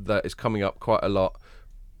that is coming up quite a lot,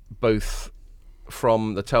 both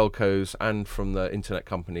from the telcos and from the internet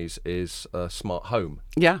companies, is smart home.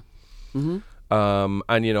 Yeah. And,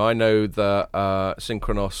 you know, I know that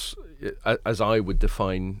Synchronos, as I would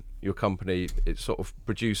define your company, it sort of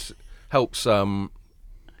helps,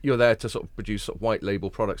 you're there to sort of produce sort of white label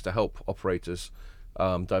products to help operators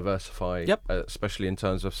diversify, especially in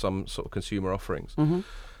terms of some sort of consumer offerings.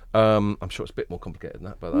 I'm sure it's a bit more complicated than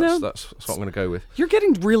that, but that's what I'm going to go with. You're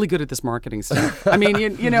getting really good at this marketing stuff. I mean,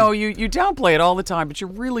 you know, you downplay it all the time, but you're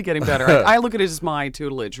really getting better. I look at it as my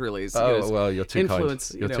tutelage, really. Well, you're too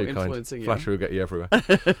kind. You're too influencing kind. you. Flattery will get you everywhere.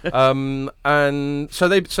 And so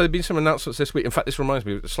there've been some announcements this week. In fact, this reminds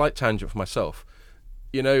me of a slight tangent for myself.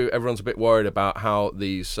 You know, everyone's a bit worried about how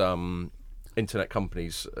these internet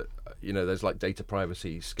companies, you know, there's like data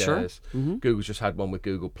privacy scares. Sure. Google's just had one with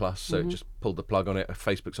Google Plus, so it just pulled the plug on it.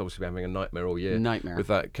 Facebook's obviously been having a nightmare all year with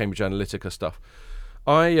that Cambridge Analytica stuff.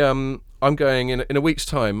 I'm going in a week's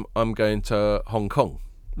time. I'm going to Hong Kong,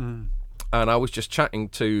 and I was just chatting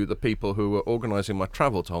to the people who were organising my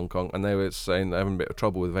travel to Hong Kong, and they were saying they're having a bit of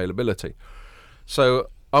trouble with availability. So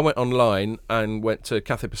I went online and went to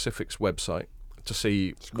Cathay Pacific's website to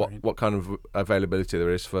see what kind of availability there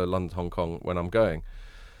is for London, Hong Kong when I'm going.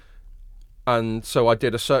 And so I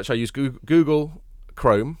did a search. I used Google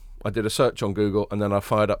Chrome. I did a search on Google, and then I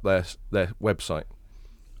fired up their website.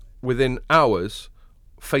 Within hours,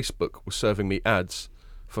 Facebook was serving me ads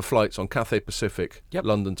for flights on Cathay Pacific,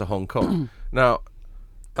 London to Hong Kong. Now,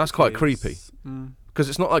 that's quite creepy because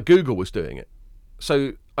it's not like Google was doing it.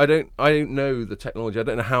 So I don't know the technology. I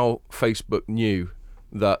don't know how Facebook knew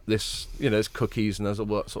that this, you know, there's cookies and there's all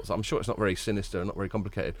that sorts. I'm sure it's not very sinister and not very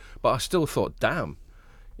complicated, but I still thought, damn,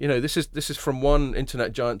 you know, this is from one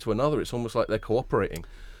internet giant to another. It's almost like they're cooperating,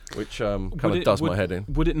 which kind of does my head in.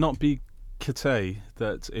 Would it not be Cathay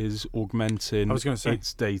that is augmenting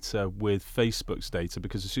its data with Facebook's data?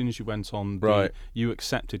 Because as soon as you went on, you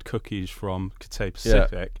accepted cookies from Cathay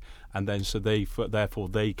Pacific, and then so therefore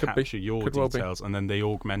they capture your details, and then they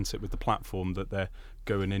augment it with the platform that they're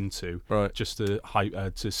going into, just to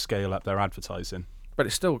scale up their advertising. But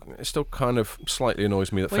it still kind of slightly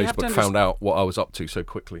annoys me that Facebook found out what I was up to so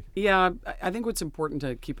quickly. Yeah, I think what's important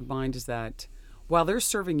to keep in mind is that while they're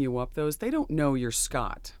serving you up those, they don't know you're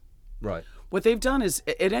Scott. Right. What they've done is,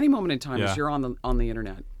 at any moment in time, as you're on the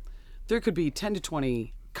internet, there could be 10 to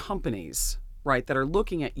 20 companies, right, that are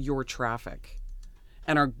looking at your traffic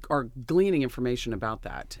and are gleaning information about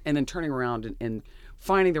that, and then turning around and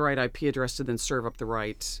finding the right IP address to then serve up the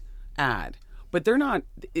right ad. But they're not.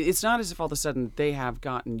 It's not as if all of a sudden they have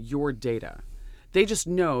gotten your data. They just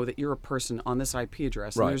know that you're a person on this IP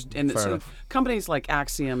address. Right. And Fair so enough. companies like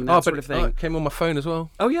Axiom and that sort of thing. It came on my phone as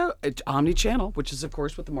well. Oh yeah, omni-channel, which is of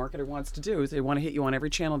course what the marketer wants to do. Is they want to hit you on every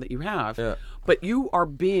channel that you have. Yeah. But you are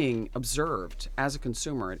being observed as a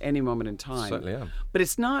consumer at any moment in time. Certainly am. But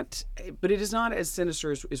it's not. But it is not as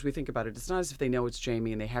sinister as we think about it. It's not as if they know it's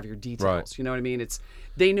Jamie and they have your details. Right. You know what I mean?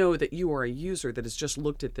 They know that you are a user that has just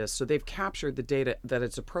looked at this, so they've captured the data that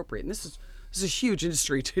it's appropriate. And this is a huge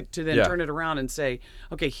industry to then turn it around and say,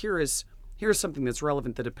 okay, here is something that's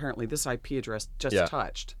relevant that apparently this IP address just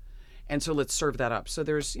touched. And so let's serve that up. So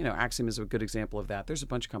there's, Axiom is a good example of that. There's a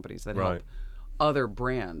bunch of companies that help other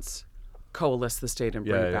brands coalesce the data and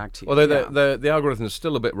bring it back to you. Although the algorithm is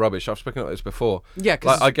still a bit rubbish. I've spoken about this before. Yeah,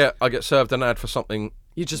 because I get served an ad for something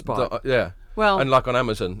you just bought. Well, and like on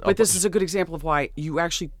Amazon. But this is a good example of why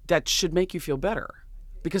that should make you feel better,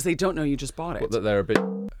 because they don't know you just bought it. That they're a bit.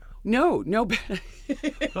 No.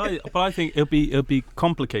 But I think it'll be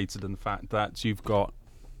complicated in the fact that you've got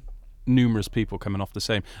numerous people coming off the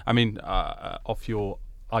same. I mean, off your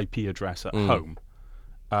IP address at home.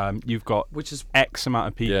 You've got which is X amount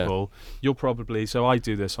of people. You'll probably. So I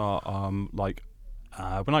do this.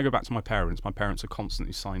 When I go back to my parents are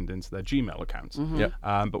constantly signed into their Gmail accounts.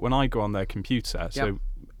 But when I go on their computer, so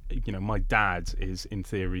my dad is in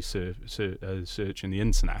theory searching the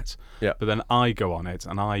internet. But then I go on it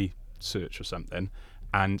and I search for something,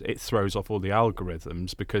 and it throws off all the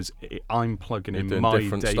algorithms because I'm plugging in my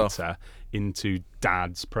data stuff into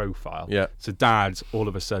Dad's profile. So Dad all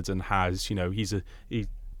of a sudden has,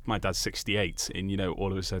 my dad's 68, and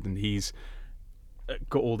all of a sudden he's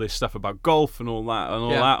got all this stuff about golf and all that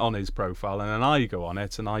on his profile, and then I go on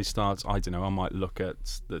it and I start, I don't know, I might look at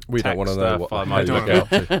the we tech don't want to stuff, know what I might look at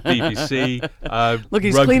BBC. Look,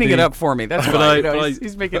 he's rugby. cleaning it up for me. That's fine.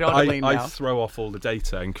 He's making it all I clean now. throw off all the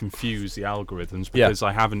data and confuse the algorithms because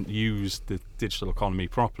I haven't used the digital economy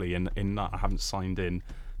properly, and in that I haven't signed in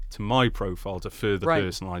to my profile to further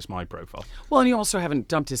personalize my profile. Well, and you also haven't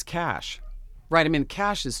dumped his cache, right? I mean,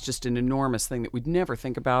 cache is just an enormous thing that we'd never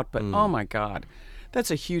think about, but oh my God. That's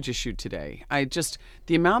a huge issue today.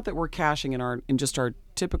 The amount that we're caching in just our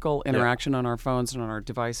typical interaction on our phones and on our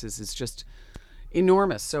devices is just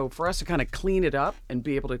enormous. So for us to kind of clean it up and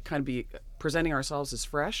be able to kind of be presenting ourselves as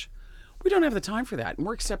fresh, we don't have the time for that, and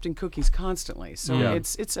we're accepting cookies constantly. So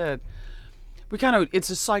it's a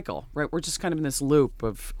cycle, right? We're just kind of in this loop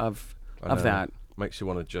of that. Makes you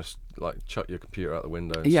want to just chuck your computer out the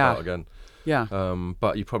window and start again. Yeah.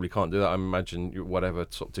 But you probably can't do that. I imagine whatever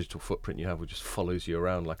sort of digital footprint you have just follows you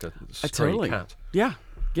around like a stray cat. Yeah.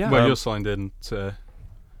 Well, you're signed in to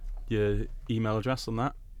your email address on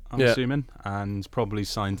that, I'm assuming, and probably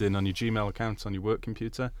signed in on your Gmail account on your work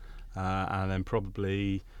computer, and then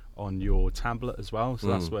probably on your tablet as well. So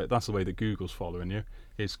that's the way that Google's following you.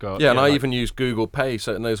 It's got and I even use Google Pay,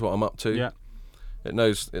 so it knows what I'm up to. Yeah. It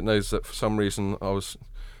knows that for some reason I was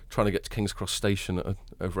trying to get to King's Cross Station at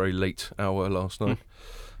a very late hour last night.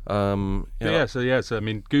 So I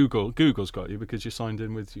mean, Google's got you because you're signed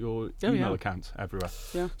in with your email account everywhere.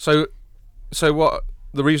 Yeah. So what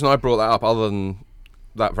the reason I brought that up, other than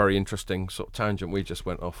that very interesting sort of tangent we just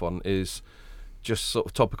went off on, is just sort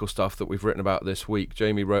of topical stuff that we've written about this week.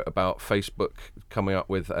 Jamie wrote about Facebook coming up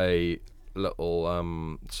with a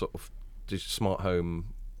little sort of smart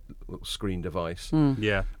home little screen device.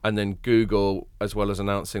 And then Google, as well as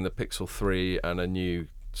announcing the Pixel 3 and a new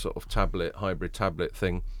sort of hybrid tablet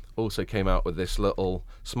thing, also came out with this little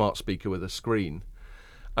smart speaker with a screen.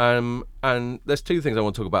 And there's two things I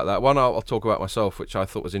want to talk about that. One, I'll talk about myself, which I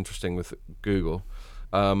thought was interesting with Google.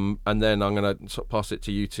 And then I'm going to sort of pass it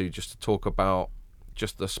to you two just to talk about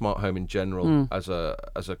just the smart home in general as a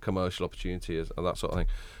commercial opportunity and that sort of thing.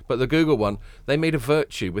 But the Google one, they made a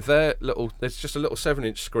Virtue with their there's just a little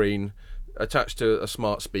 7-inch screen attached to a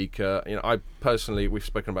smart speaker. I personally, we've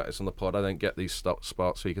spoken about this on the pod, I don't get these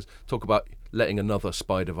smart speakers. Talk about letting another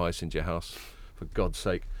spy device into your house, for God's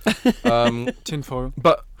sake. Tinfoil.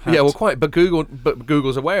 But But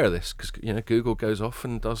Google's aware of this because Google goes off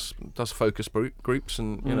and does focus groups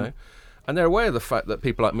and and they're aware of the fact that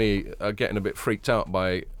people like me are getting a bit freaked out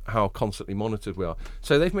by how constantly monitored we are.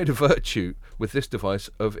 So they've made a Virtue with this device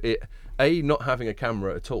of it not having a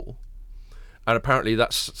camera at all, and apparently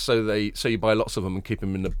that's so you buy lots of them and keep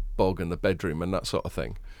them in the bog and the bedroom and that sort of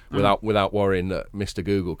thing, without worrying that Mr.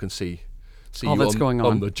 Google can see all you that's going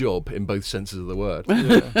on the job in both senses of the word.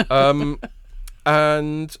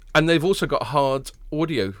 And they've also got a hard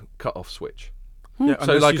audio cut-off switch. Yeah,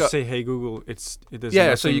 so unless you say, "Hey Google," it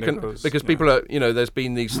doesn't. So you can because people are there's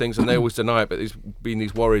been these things and they always deny it, but there's been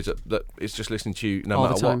these worries that it's just listening to you no all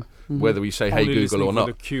matter what, whether we say Only "Hey Google" or listening for not.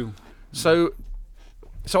 the cue. So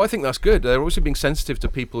So I think that's good. They're obviously being sensitive to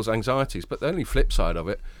people's anxieties, but the only flip side of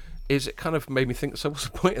it is it kind of made me think, so what's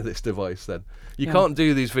the point of this device then? You can't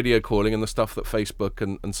do these video calling and the stuff that Facebook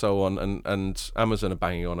and so on and Amazon are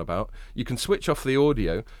banging on about. You can switch off the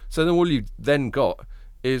audio, so then all you then got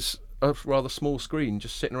is a rather small screen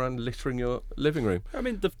just sitting around littering your living room. I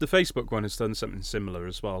mean, the Facebook one has done something similar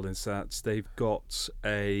as well, in that they've got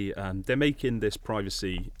they're making this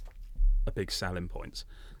privacy a big selling point.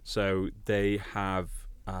 So they have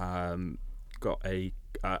got a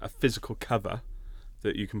physical cover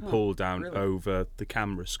that you can pull down over the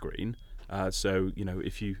camera screen. So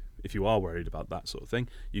if you are worried about that sort of thing,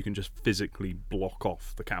 you can just physically block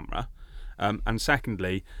off the camera. And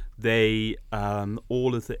secondly, they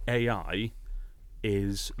all of the AI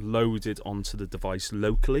is loaded onto the device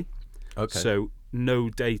locally. Okay. So no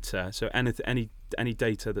data. So any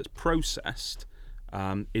data that's processed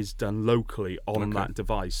is done locally on that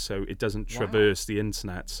device. So it doesn't traverse the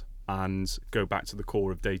internet and go back to the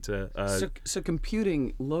core of data. So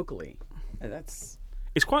computing locally,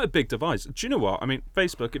 it's quite a big device. Do you know what? I mean,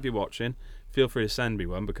 Facebook, if you're watching, feel free to send me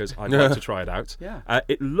one because I'd like to try it out. Yeah.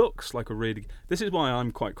 It looks like a really... This is why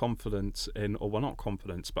I'm quite confident in... Or, well, not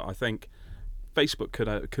confident, but I think Facebook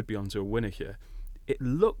could be onto a winner here. It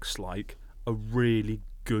looks like a really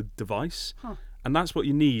good device. Huh. And that's what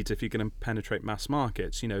you need if you're going to penetrate mass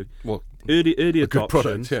markets. Well, early adoption. good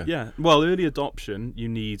product, Well, early adoption, you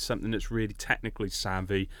need something that's really technically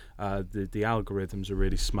savvy. The algorithms are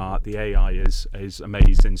really smart. The AI is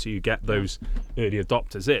amazing. So you get those early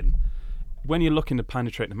adopters in. When you're looking to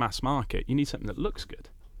penetrate the mass market, you need something that looks good.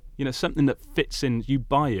 Something that fits in. You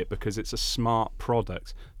buy it because it's a smart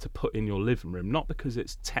product to put in your living room, not because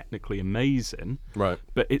it's technically amazing, right?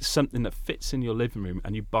 But it's something that fits in your living room,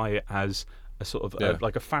 and you buy it as a sort of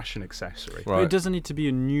like a fashion accessory. Right. It doesn't need to be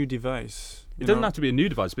a new device. It doesn't have to be a new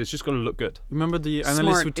device, but it's just got to look good. Remember the analyst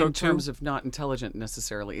smart who talked in terms of not intelligent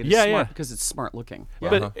necessarily. It is smart because it's smart looking.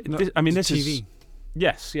 But this TV. is...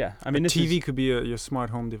 Yes, yeah. I mean, this TV could be your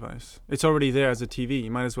smart home device. It's already there as a TV.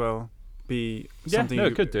 You might as well be something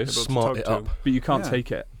it could do. Smart it up. But you can't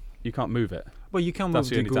take it. You can't move it. Well, you can move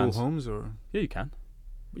the Google Homes or... Yeah, you can.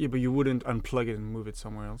 Yeah, but you wouldn't unplug it and move it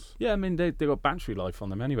somewhere else. Yeah, I mean, they got battery life on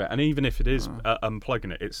them anyway. And even if it is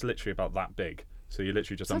unplugging it, it's literally about that big. So you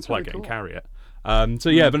literally just unplug it and carry it.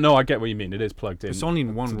 But no, I get what you mean. It is plugged in. It's only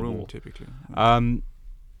in one room, typically.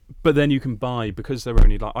 But then you can buy, because they're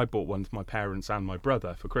only I bought one for my parents and my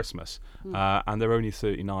brother for Christmas, and they're only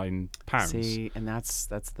 £39. See, and that's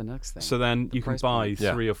the next thing. So then you can buy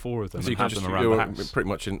 3 or 4 of them and have them around the house. Pretty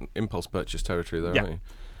much in impulse purchase territory there,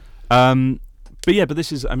 aren't you? But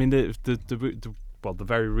this is, I mean, the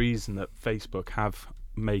very reason that Facebook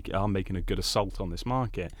are making a good assault on this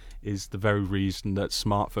market is the very reason that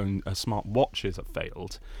smart watches have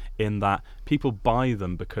failed, in that people buy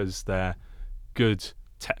them because they're good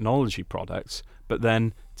technology products, but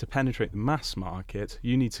then to penetrate the mass market,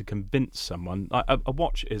 you need to convince someone. A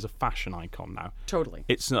watch is a fashion icon now. Totally.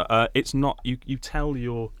 It's not. You can tell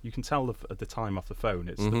the time off the phone.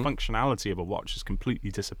 It's the functionality of a watch has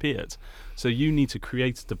completely disappeared. So you need to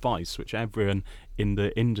create a device which everyone in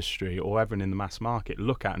the industry or everyone in the mass market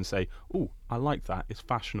look at and say, "Oh, I like that. It's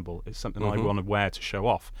fashionable. It's something I want to wear to show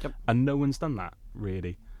off." Yep. And no one's done that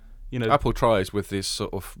really. Apple tries with these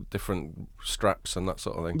sort of different straps and that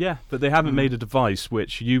sort of thing. Yeah, but they haven't made a device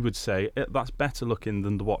which you would say that's better looking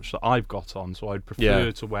than the watch that I've got on. So I'd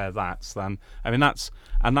prefer to wear that than. I mean, that's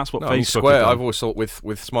what Facebook. Square. I've always thought with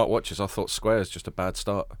smartwatches, I thought Square is just a bad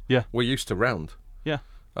start. Yeah, we're used to round. Yeah.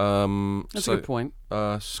 That's a good point.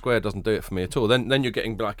 Square doesn't do it for me at all. Then you're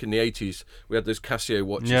getting back in the 80s. We had those Casio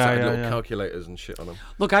watches that had little calculators and shit on them.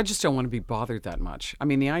 Look, I just don't want to be bothered that much. I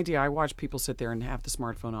mean, the idea, I watch people sit there and have the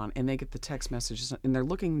smartphone on, and they get the text messages, and they're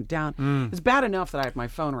looking down. It's bad enough that I have my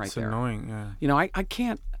phone right there. It's annoying, yeah. I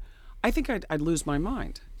can't. I think I'd lose my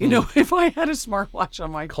mind. If I had a smartwatch on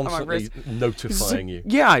my constantly wrist, notifying you.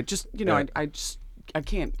 Yeah, I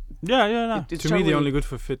can't. No. To me, they're only good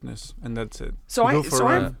for fitness, and that's it. So I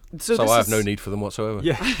have no need for them whatsoever.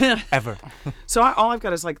 Yeah, ever. So all I've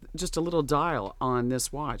got is like just a little dial on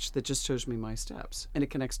this watch that just shows me my steps, and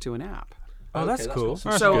it connects to an app. Oh, that's cool.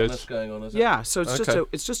 That's so that's going on, is it? Yeah, so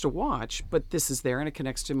it's just a watch, but this is there, and it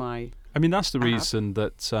connects to my. I mean, that's the reason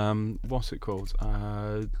that what's it called?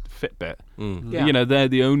 Fitbit. Yeah. They're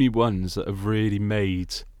the only ones that have really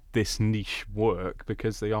made this niche work,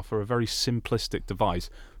 because they offer a very simplistic device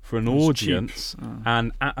for an audience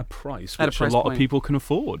and at a price which a lot of people can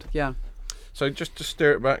afford. Yeah. So just to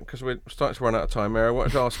steer it back, because we're starting to run out of time, Mary, I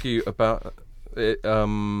wanted to ask you about it,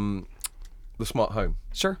 the smart home.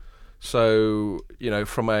 Sure. So,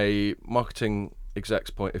 from a marketing exec's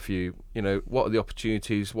point of view, what are the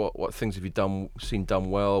opportunities? What things have you seen done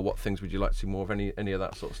well? What things would you like to see more of? Any of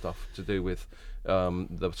that sort of stuff to do with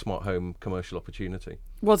the smart home commercial opportunity?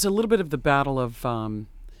 Well, it's a little bit of the battle of kind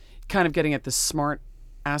of getting at the smart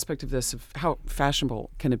aspect of this, of how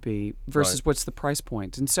fashionable can it be versus what's the price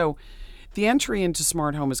point. And so the entry into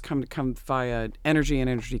smart home has come via energy and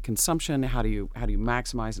energy consumption. How do you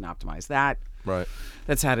maximize and optimize that? Right.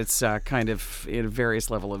 That's had its kind of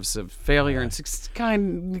various levels of failure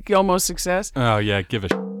and almost success. Oh yeah, give a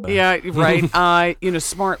yeah, right.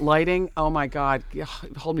 Smart lighting. Oh my God,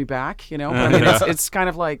 hold me back. But I mean, it's kind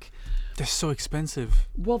of like they're so expensive.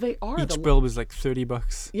 Well, they are. Each bulb is like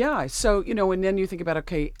 $30. Yeah. So and then you think about,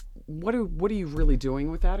 okay, what are you really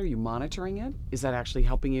doing with that? Are you monitoring it? Is that actually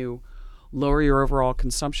helping you lower your overall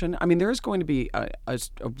consumption? I mean, there is going to be a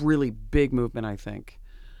really big movement, I think,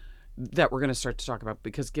 that we're going to start to talk about,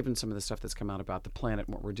 because given some of the stuff that's come out about the planet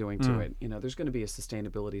and what we're doing to it, there's going to be a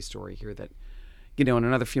sustainability story here that, in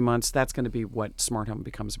another few months, that's going to be what smart home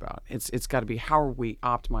becomes about. It's got to be, how are we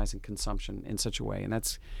optimizing consumption in such a way? And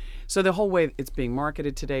that's, so the whole way it's being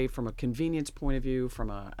marketed today, from a convenience point of view, from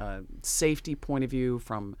a safety point of view,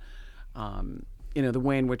 from, the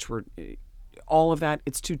way in which we're, all of that,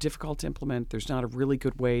 it's too difficult to implement. There's not a really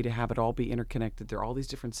good way to have it all be interconnected. There are all these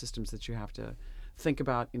different systems that you have to think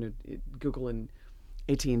about. Google and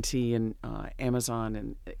AT&T and Amazon,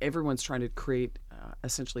 and everyone's trying to create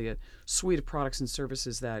essentially a suite of products and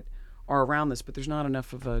services that are around this, but there's not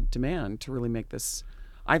enough of a demand to really make this,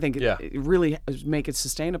 I think, it really make it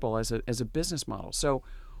sustainable as a business model. So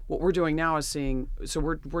what we're doing now is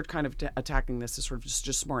we're kind of attacking this as sort of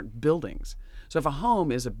just smart buildings. So if a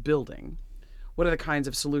home is a building, what are the kinds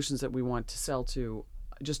of solutions that we want to sell to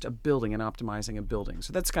just a building and optimizing a building?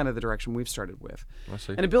 So that's kind of the direction we've started with. I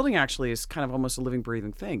see. And a building actually is kind of almost a living,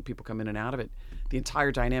 breathing thing. People come in and out of it. The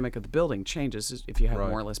entire dynamic of the building changes if you have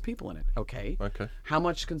more or less people in it. Okay. How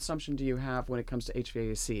much consumption do you have when it comes to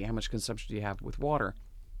HVAC? How much consumption do you have with water?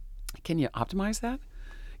 Can you optimize that?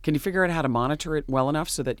 Can you figure out how to monitor it well enough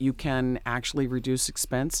so that you can actually reduce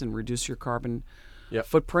expense and reduce your carbon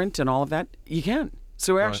footprint and all of that? You can.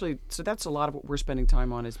 So so that's a lot of what we're spending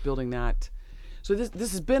time on, is building that. So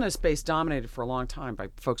this has been a space dominated for a long time by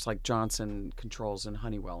folks like Johnson Controls and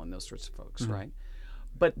Honeywell and those sorts of folks, right?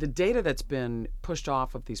 But the data that's been pushed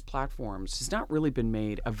off of these platforms has not really been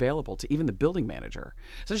made available to even the building manager.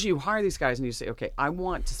 Essentially, you hire these guys and you say, okay, I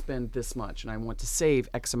want to spend this much and I want to save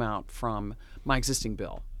X amount from my existing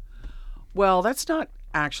bill. Well, that's not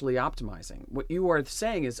actually optimizing. What you are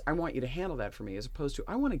saying is, I want you to handle that for me, as opposed to,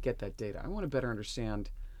 I want to get that data. I want to better understand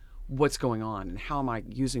what's going on and how am I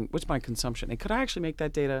using, what's my consumption, and could I actually make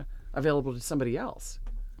that data available to somebody else?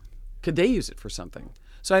 Could they use it for something?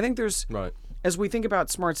 So I think there's, as we think about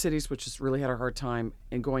smart cities, which has really had a hard time,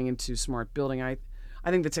 and going into smart building, I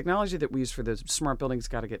think the technology that we use for the smart buildings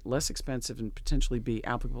got to get less expensive and potentially be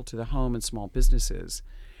applicable to the home and small businesses,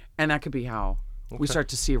 and that could be how we start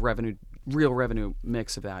to see a real revenue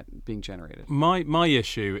mix of that being generated. My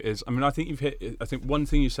issue is, I think one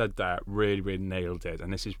thing you said there really nailed it,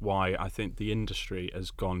 and this is why I think the industry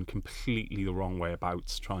has gone completely the wrong way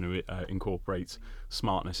about trying to incorporate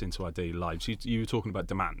smartness into our daily lives. You were talking about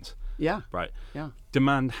demand. Yeah. Right. Yeah.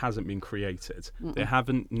 Demand hasn't been created. They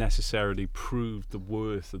haven't necessarily proved the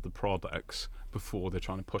worth of the products before they're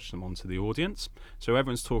trying to push them onto the audience. So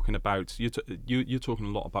everyone's talking about, you're talking a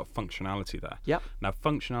lot about functionality there. Yep. Now,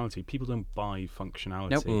 functionality, people don't buy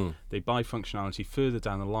functionality. They buy functionality further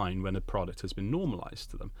down the line when a product has been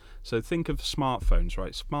normalized to them. So think of smartphones,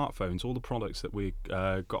 right? Smartphones, all the products that we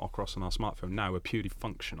got across on our smartphone now are purely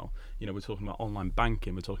functional. We're talking about online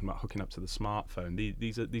banking, we're talking about hooking up to the smartphone.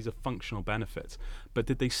 These are functional benefits. But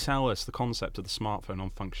did they sell us the concept of the smartphone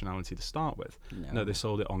on functionality to start with? No, they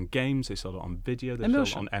sold it on games, they sold it on video, they sold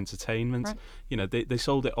it on entertainment. Right. They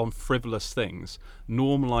sold it on frivolous things,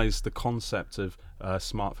 normalized the concept of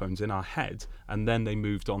smartphones in our head, and then they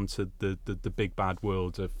moved on to the big bad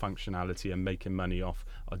world of functionality and making money off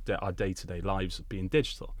our day-to-day lives being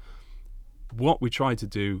digital. What we try to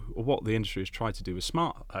do, or what the industry has tried to do with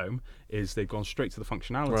smart home, is they've gone straight to the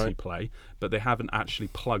functionality play, but they haven't actually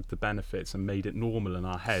plugged the benefits and made it normal in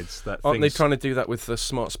our heads. That aren't they trying to do that with the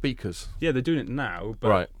smart speakers? Yeah, they're doing it now,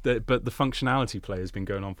 but the functionality play has been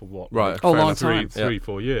going on for what? A long time.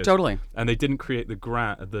 3-4 years. Totally. And they didn't create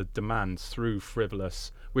the demand through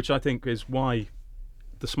frivolous, which I think is why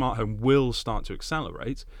the smart home will start to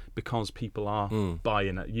accelerate because people are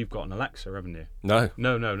buying it. You've got an Alexa, haven't you? No.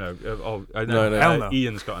 No. No. Hell no.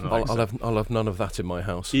 Ian's got an Alexa. I'll have none of that in my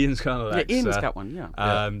house. Ian's got an Alexa. Yeah, Ian's got one.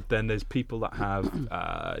 Yeah. Then there's people that have,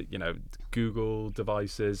 Google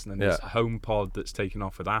devices, and then there's HomePod that's taken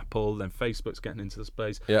off with Apple. Then Facebook's getting into the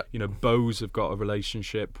space. Yeah. Bose have got a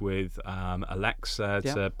relationship with Alexa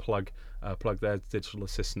to plug their digital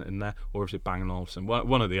assistant in there, or is it Bang & Olufsen?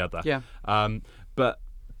 One or the other. Yeah. But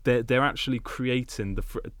they're actually creating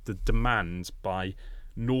the demand by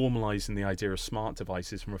normalizing the idea of smart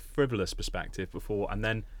devices from a frivolous perspective before, and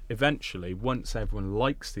then eventually, once everyone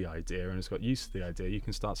likes the idea and has got used to the idea, you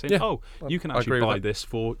can start saying, you can actually buy this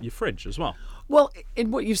for your fridge as well. Well,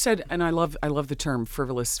 in what you've said, and I love the term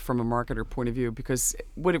frivolous from a marketer point of view, because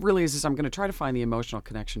what it really is I'm going to try to find the emotional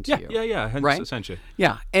connection to you. Yeah. Hence, right? essentially.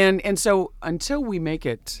 Yeah, and so until we make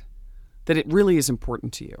it that it really is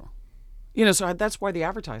important to you, so that's why the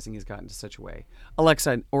advertising has gotten to such a way.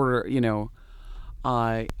 Alexa, order, you've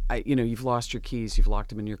lost your keys, you've locked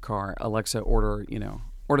them in your car. Alexa, order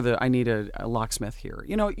I need a locksmith here.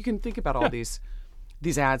 You can think about all these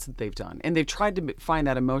ads that they've done, and they've tried to find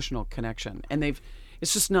that emotional connection, and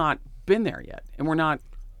it's just not been there yet, and we're not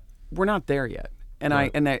there yet. And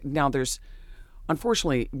right. Now there's,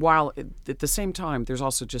 unfortunately, while at the same time there's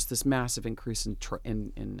also just this massive increase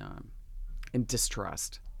in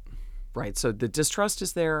distrust, right? So the distrust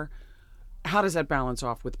is there. How does that balance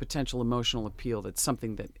off with potential emotional appeal? That's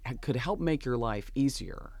something that could help make your life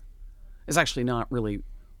easier. Is actually not really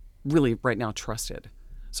right now trusted.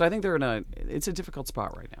 So I think it's a difficult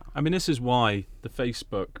spot right now. I mean, this is why the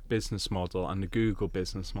Facebook business model and the Google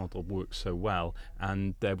business model work so well,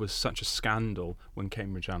 and there was such a scandal when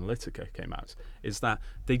Cambridge Analytica came out, is that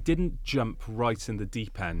they didn't jump right in the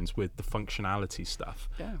deep end with the functionality stuff.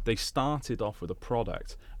 Yeah. They started off with a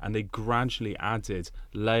product, and they gradually added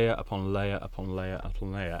layer upon layer upon layer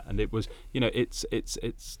upon layer, and it was, it's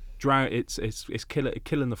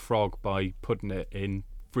killing the frog by putting it in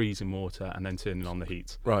freezing water and then turning on the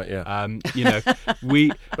heat. Right, yeah.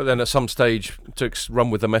 But then at some stage, to run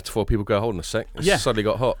with the metaphor, people go, hold on a sec, it's suddenly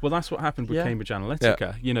got hot. Well, that's what happened with Cambridge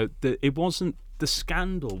Analytica. Yeah. The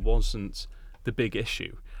scandal wasn't the big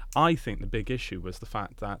issue. I think the big issue was the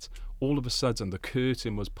fact that all of a sudden the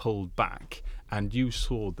curtain was pulled back and you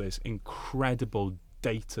saw this incredible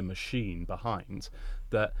data machine behind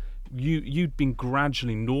that you'd been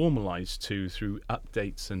gradually normalized to through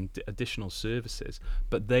updates and additional services,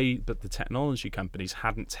 but the technology companies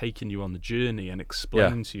hadn't taken you on the journey and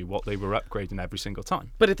explained to you what they were upgrading every single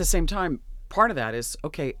time. But at the same time, part of that is,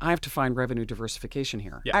 okay, I have to find revenue diversification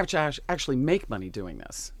here. I have to actually make money doing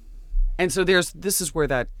this. And so this is where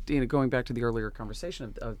that, going back to the earlier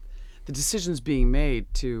conversation of the decisions being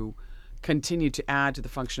made to continue to add to the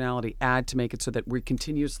functionality, add to make it so that we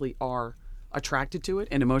continuously are attracted to it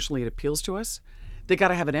and emotionally it appeals to us. They got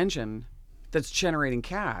to have an engine that's generating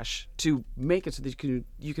cash to make it so that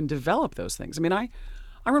you can develop those things. I mean, I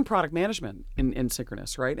run product management in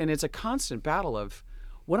Synchronous, right? And it's a constant battle of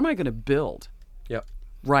what am I going to build? Yep.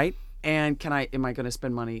 Right? And am I going to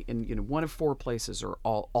spend money in one of four places or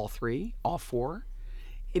all three, all four?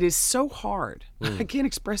 It is so hard. I can't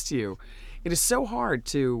express to you. It is so hard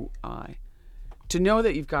to know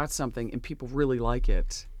that you've got something and people really like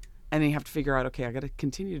it. And then you have to figure out, okay, I got to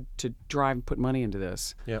continue to drive and put money into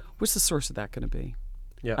this. Yeah. What's the source of that going to be?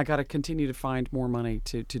 Yeah. I got to continue to find more money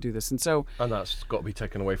to do this. And that's got to be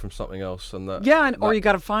taken away from something else. And that. Yeah, or you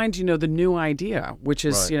got to find, the new idea, which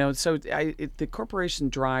is, the corporation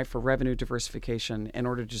drive for revenue diversification in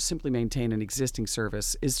order to simply maintain an existing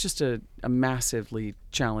service is just a massively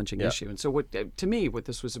challenging issue. And so to me, what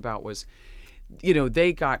this was about was,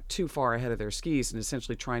 they got too far ahead of their skis and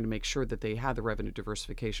essentially trying to make sure that they had the revenue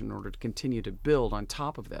diversification in order to continue to build on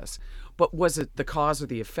top of this. But was it the cause or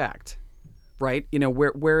the effect? Right?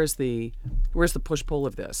 Where's the push-pull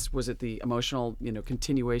of this? Was it the emotional,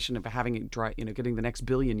 continuation of having it getting the next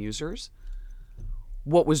billion users?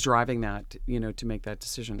 What was driving that, to make that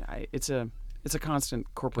decision? It's a constant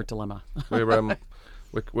corporate dilemma. We're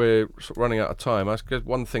sort of running out of time. I guess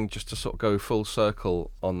one thing just to sort of go full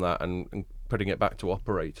circle on that and putting it back to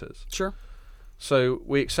operators. Sure. So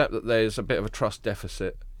we accept that there's a bit of a trust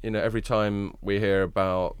deficit. Every time we hear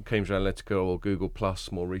about Cambridge Analytica or Google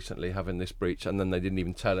Plus more recently having this breach, and then they didn't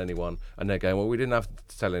even tell anyone, and they're going, well, we didn't have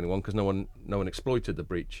to tell anyone because no one exploited the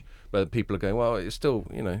breach. But people are going, well, it's still,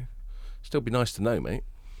 still be nice to know, mate.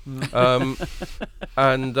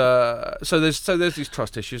 And so there's these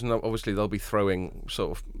trust issues, and obviously they'll be throwing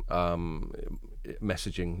sort of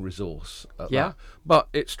messaging resource at Yeah. that. But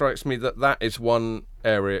it strikes me that that is one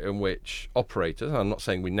area in which operators, I'm not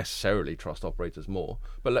saying we necessarily trust operators more,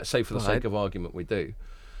 but let's say for the sake of argument we do,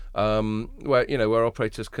 where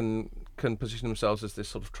operators can position themselves as this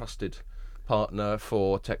sort of trusted partner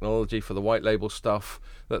for technology, for the white label stuff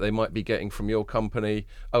that they might be getting from your company.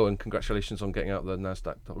 Oh, and congratulations on getting out the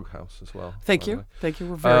NASDAQ doghouse as well. Thank you.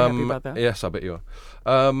 We're very happy about that. Yes, I bet you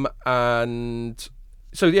are. And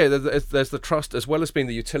so, yeah, there's the trust as well as being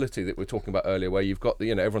the utility that we were talking about earlier, where you've got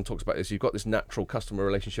everyone talks about this, you've got this natural customer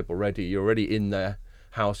relationship already. You're already in their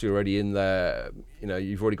house, you're already in there,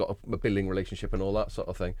 you've already got a billing relationship and all that sort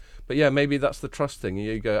of thing. But yeah, maybe that's the trust thing.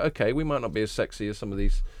 You go, okay, we might not be as sexy as some of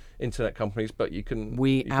these internet companies, but you can.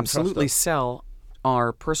 We absolutely trust us. sell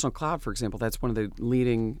our personal cloud, for example. That's one of the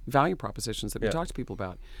leading value propositions that we Yeah. talk to people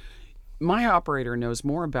about. My operator knows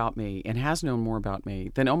more about me and has known more about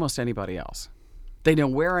me than almost anybody else. They know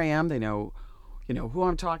where I am. They know, who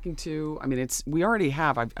I'm talking to. I mean, we already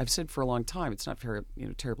have. I've said for a long time. It's not very,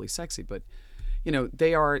 terribly sexy, but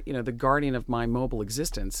they are, the guardian of my mobile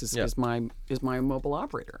existence is my mobile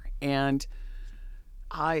operator, and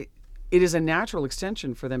it is a natural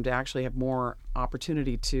extension for them to actually have more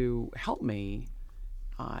opportunity to help me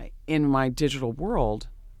in my digital world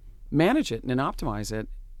manage it and optimize it,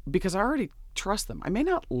 because I already trust them. I may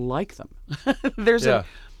not like them. There's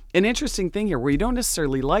an interesting thing here where you don't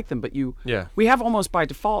necessarily like them, but we have almost by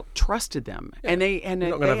default trusted them, and You're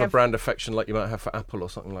not going to have a brand affection like you might have for Apple or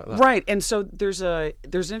something like that, right? And so there's an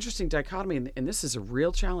interesting dichotomy, and this is a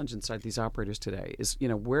real challenge inside these operators today. Is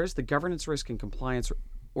where's the governance, risk, and compliance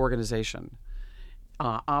organization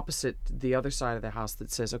opposite the other side of the house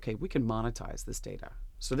that says, okay, we can monetize this data.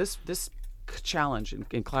 So this challenge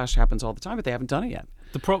and clash happens all the time, but they haven't done it yet.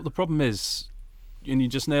 The problem is, and you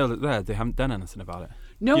just nailed it there, they haven't done anything about it.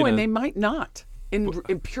 No, and they might not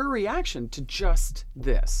in pure reaction to just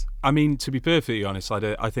this. I mean, to be perfectly honest,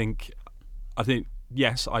 I think,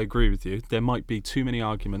 yes, I agree with you. There might be too many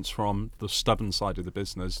arguments from the stubborn side of the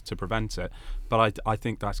business to prevent it, but I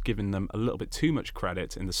think that's given them a little bit too much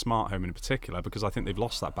credit in the smart home in particular, because I think they've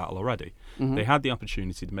lost that battle already. Mm-hmm. They had the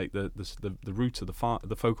opportunity to make the root of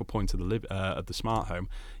the focal point of the smart home,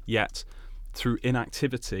 yet through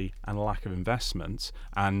inactivity and lack of investment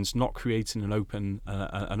and not creating an open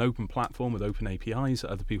platform with open APIs that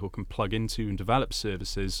other people can plug into and develop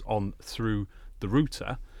services on through the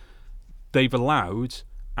router, they've allowed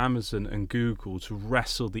Amazon and Google to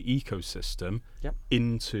wrestle the ecosystem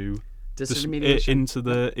into the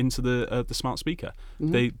smart speaker.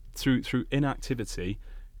 Mm-hmm. They through inactivity,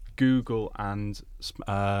 Google and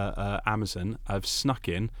Amazon have snuck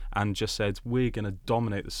in and just said, we're going to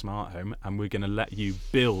dominate the smart home and we're going to let you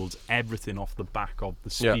build everything off the back of the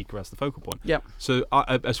speaker as the focal point. Yep. So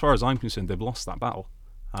as far as I'm concerned, they've lost that battle.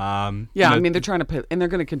 I mean, they're trying to play, and they're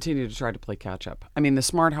going to continue to try to play catch up. I mean, the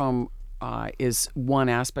smart home is one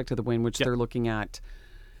aspect of the win, which they're looking at.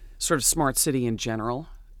 Sort of smart city in general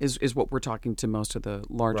is what we're talking to most of the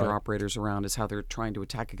larger operators around, is how they're trying to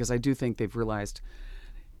attack it, because I do think they've realized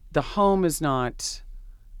the home is not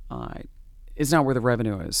where the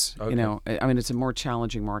revenue is. Okay. I mean, it's a more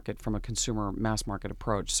challenging market from a consumer mass market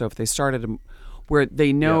approach. So if they started where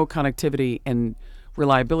they know connectivity and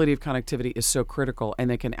reliability of connectivity is so critical, and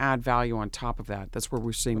they can add value on top of that, that's where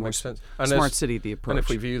we're seeing more smart city the approach. And if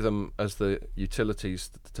we view them as the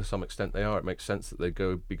utilities, to some extent they are, it makes sense that they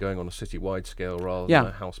be going on a city-wide scale rather than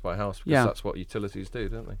a house by house, because that's what utilities do,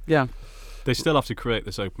 don't they? Yeah. They still have to create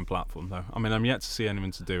this open platform, though. I mean, I'm yet to see anyone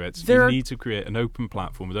to do it. You need to create an open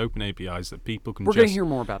platform with open APIs that people can. We're going to hear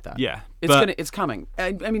more about that. Yeah, it's coming.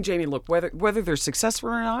 I mean, Jamie, look, whether they're successful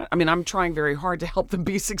or not. I mean, I'm trying very hard to help them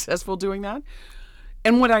be successful doing that.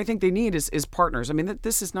 And what I think they need is partners. I mean,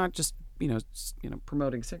 this is not just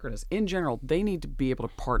promoting synchronous. In general, they need to be able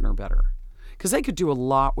to partner better, because they could do a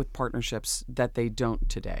lot with partnerships that they don't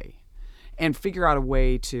today, and figure out a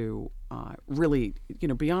way to really,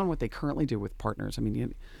 beyond what they currently do with partners. I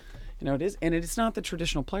mean, it is, and it's not the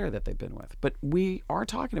traditional player that they've been with, but we are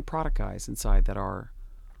talking to product guys inside that are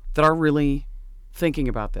really thinking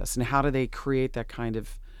about this, and how do they create that kind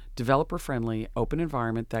of developer-friendly, open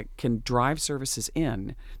environment that can drive services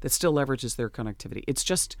in that still leverages their connectivity. It's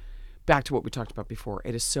just back to what we talked about before.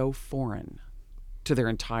 It is so foreign to their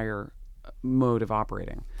entire mode of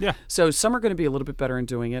operating. Yeah. So some are going to be a little bit better in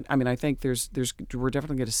doing it. I mean, I think we're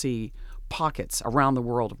definitely going to see pockets around the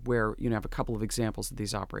world where have a couple of examples of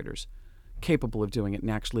these operators capable of doing it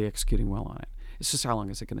and actually executing well on it. It's just how long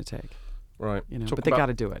is it going to take? Right. But they got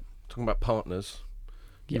to do it. Talking about partners,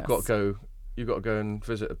 you've Yes. got to go you got to go and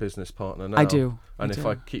visit a business partner now. I do. And I if do.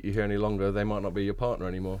 I keep you here any longer, they might not be your partner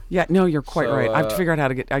anymore. Yeah, no, you're quite So, right. I have to figure out how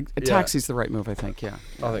to get. A yeah. taxi's the right move, I think. Yeah.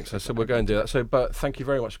 I think so. So we'll go and do that. So, but thank you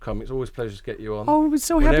very much for coming. It's always a pleasure to get you on. Oh, I was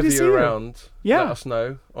so happy Whenever to see you're you. around, Yeah. let us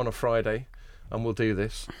know on a Friday, and we'll do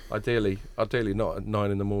this. Ideally not at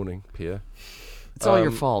 9 a.m, Pierre. It's all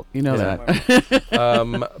your fault. You know yeah.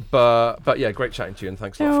 that. But yeah, great chatting to you, and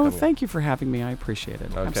thanks a lot for No, coming. thank you for having me. I appreciate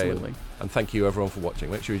it. Okay, Absolutely. And thank you everyone for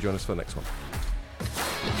watching. Make sure you join us for the next one.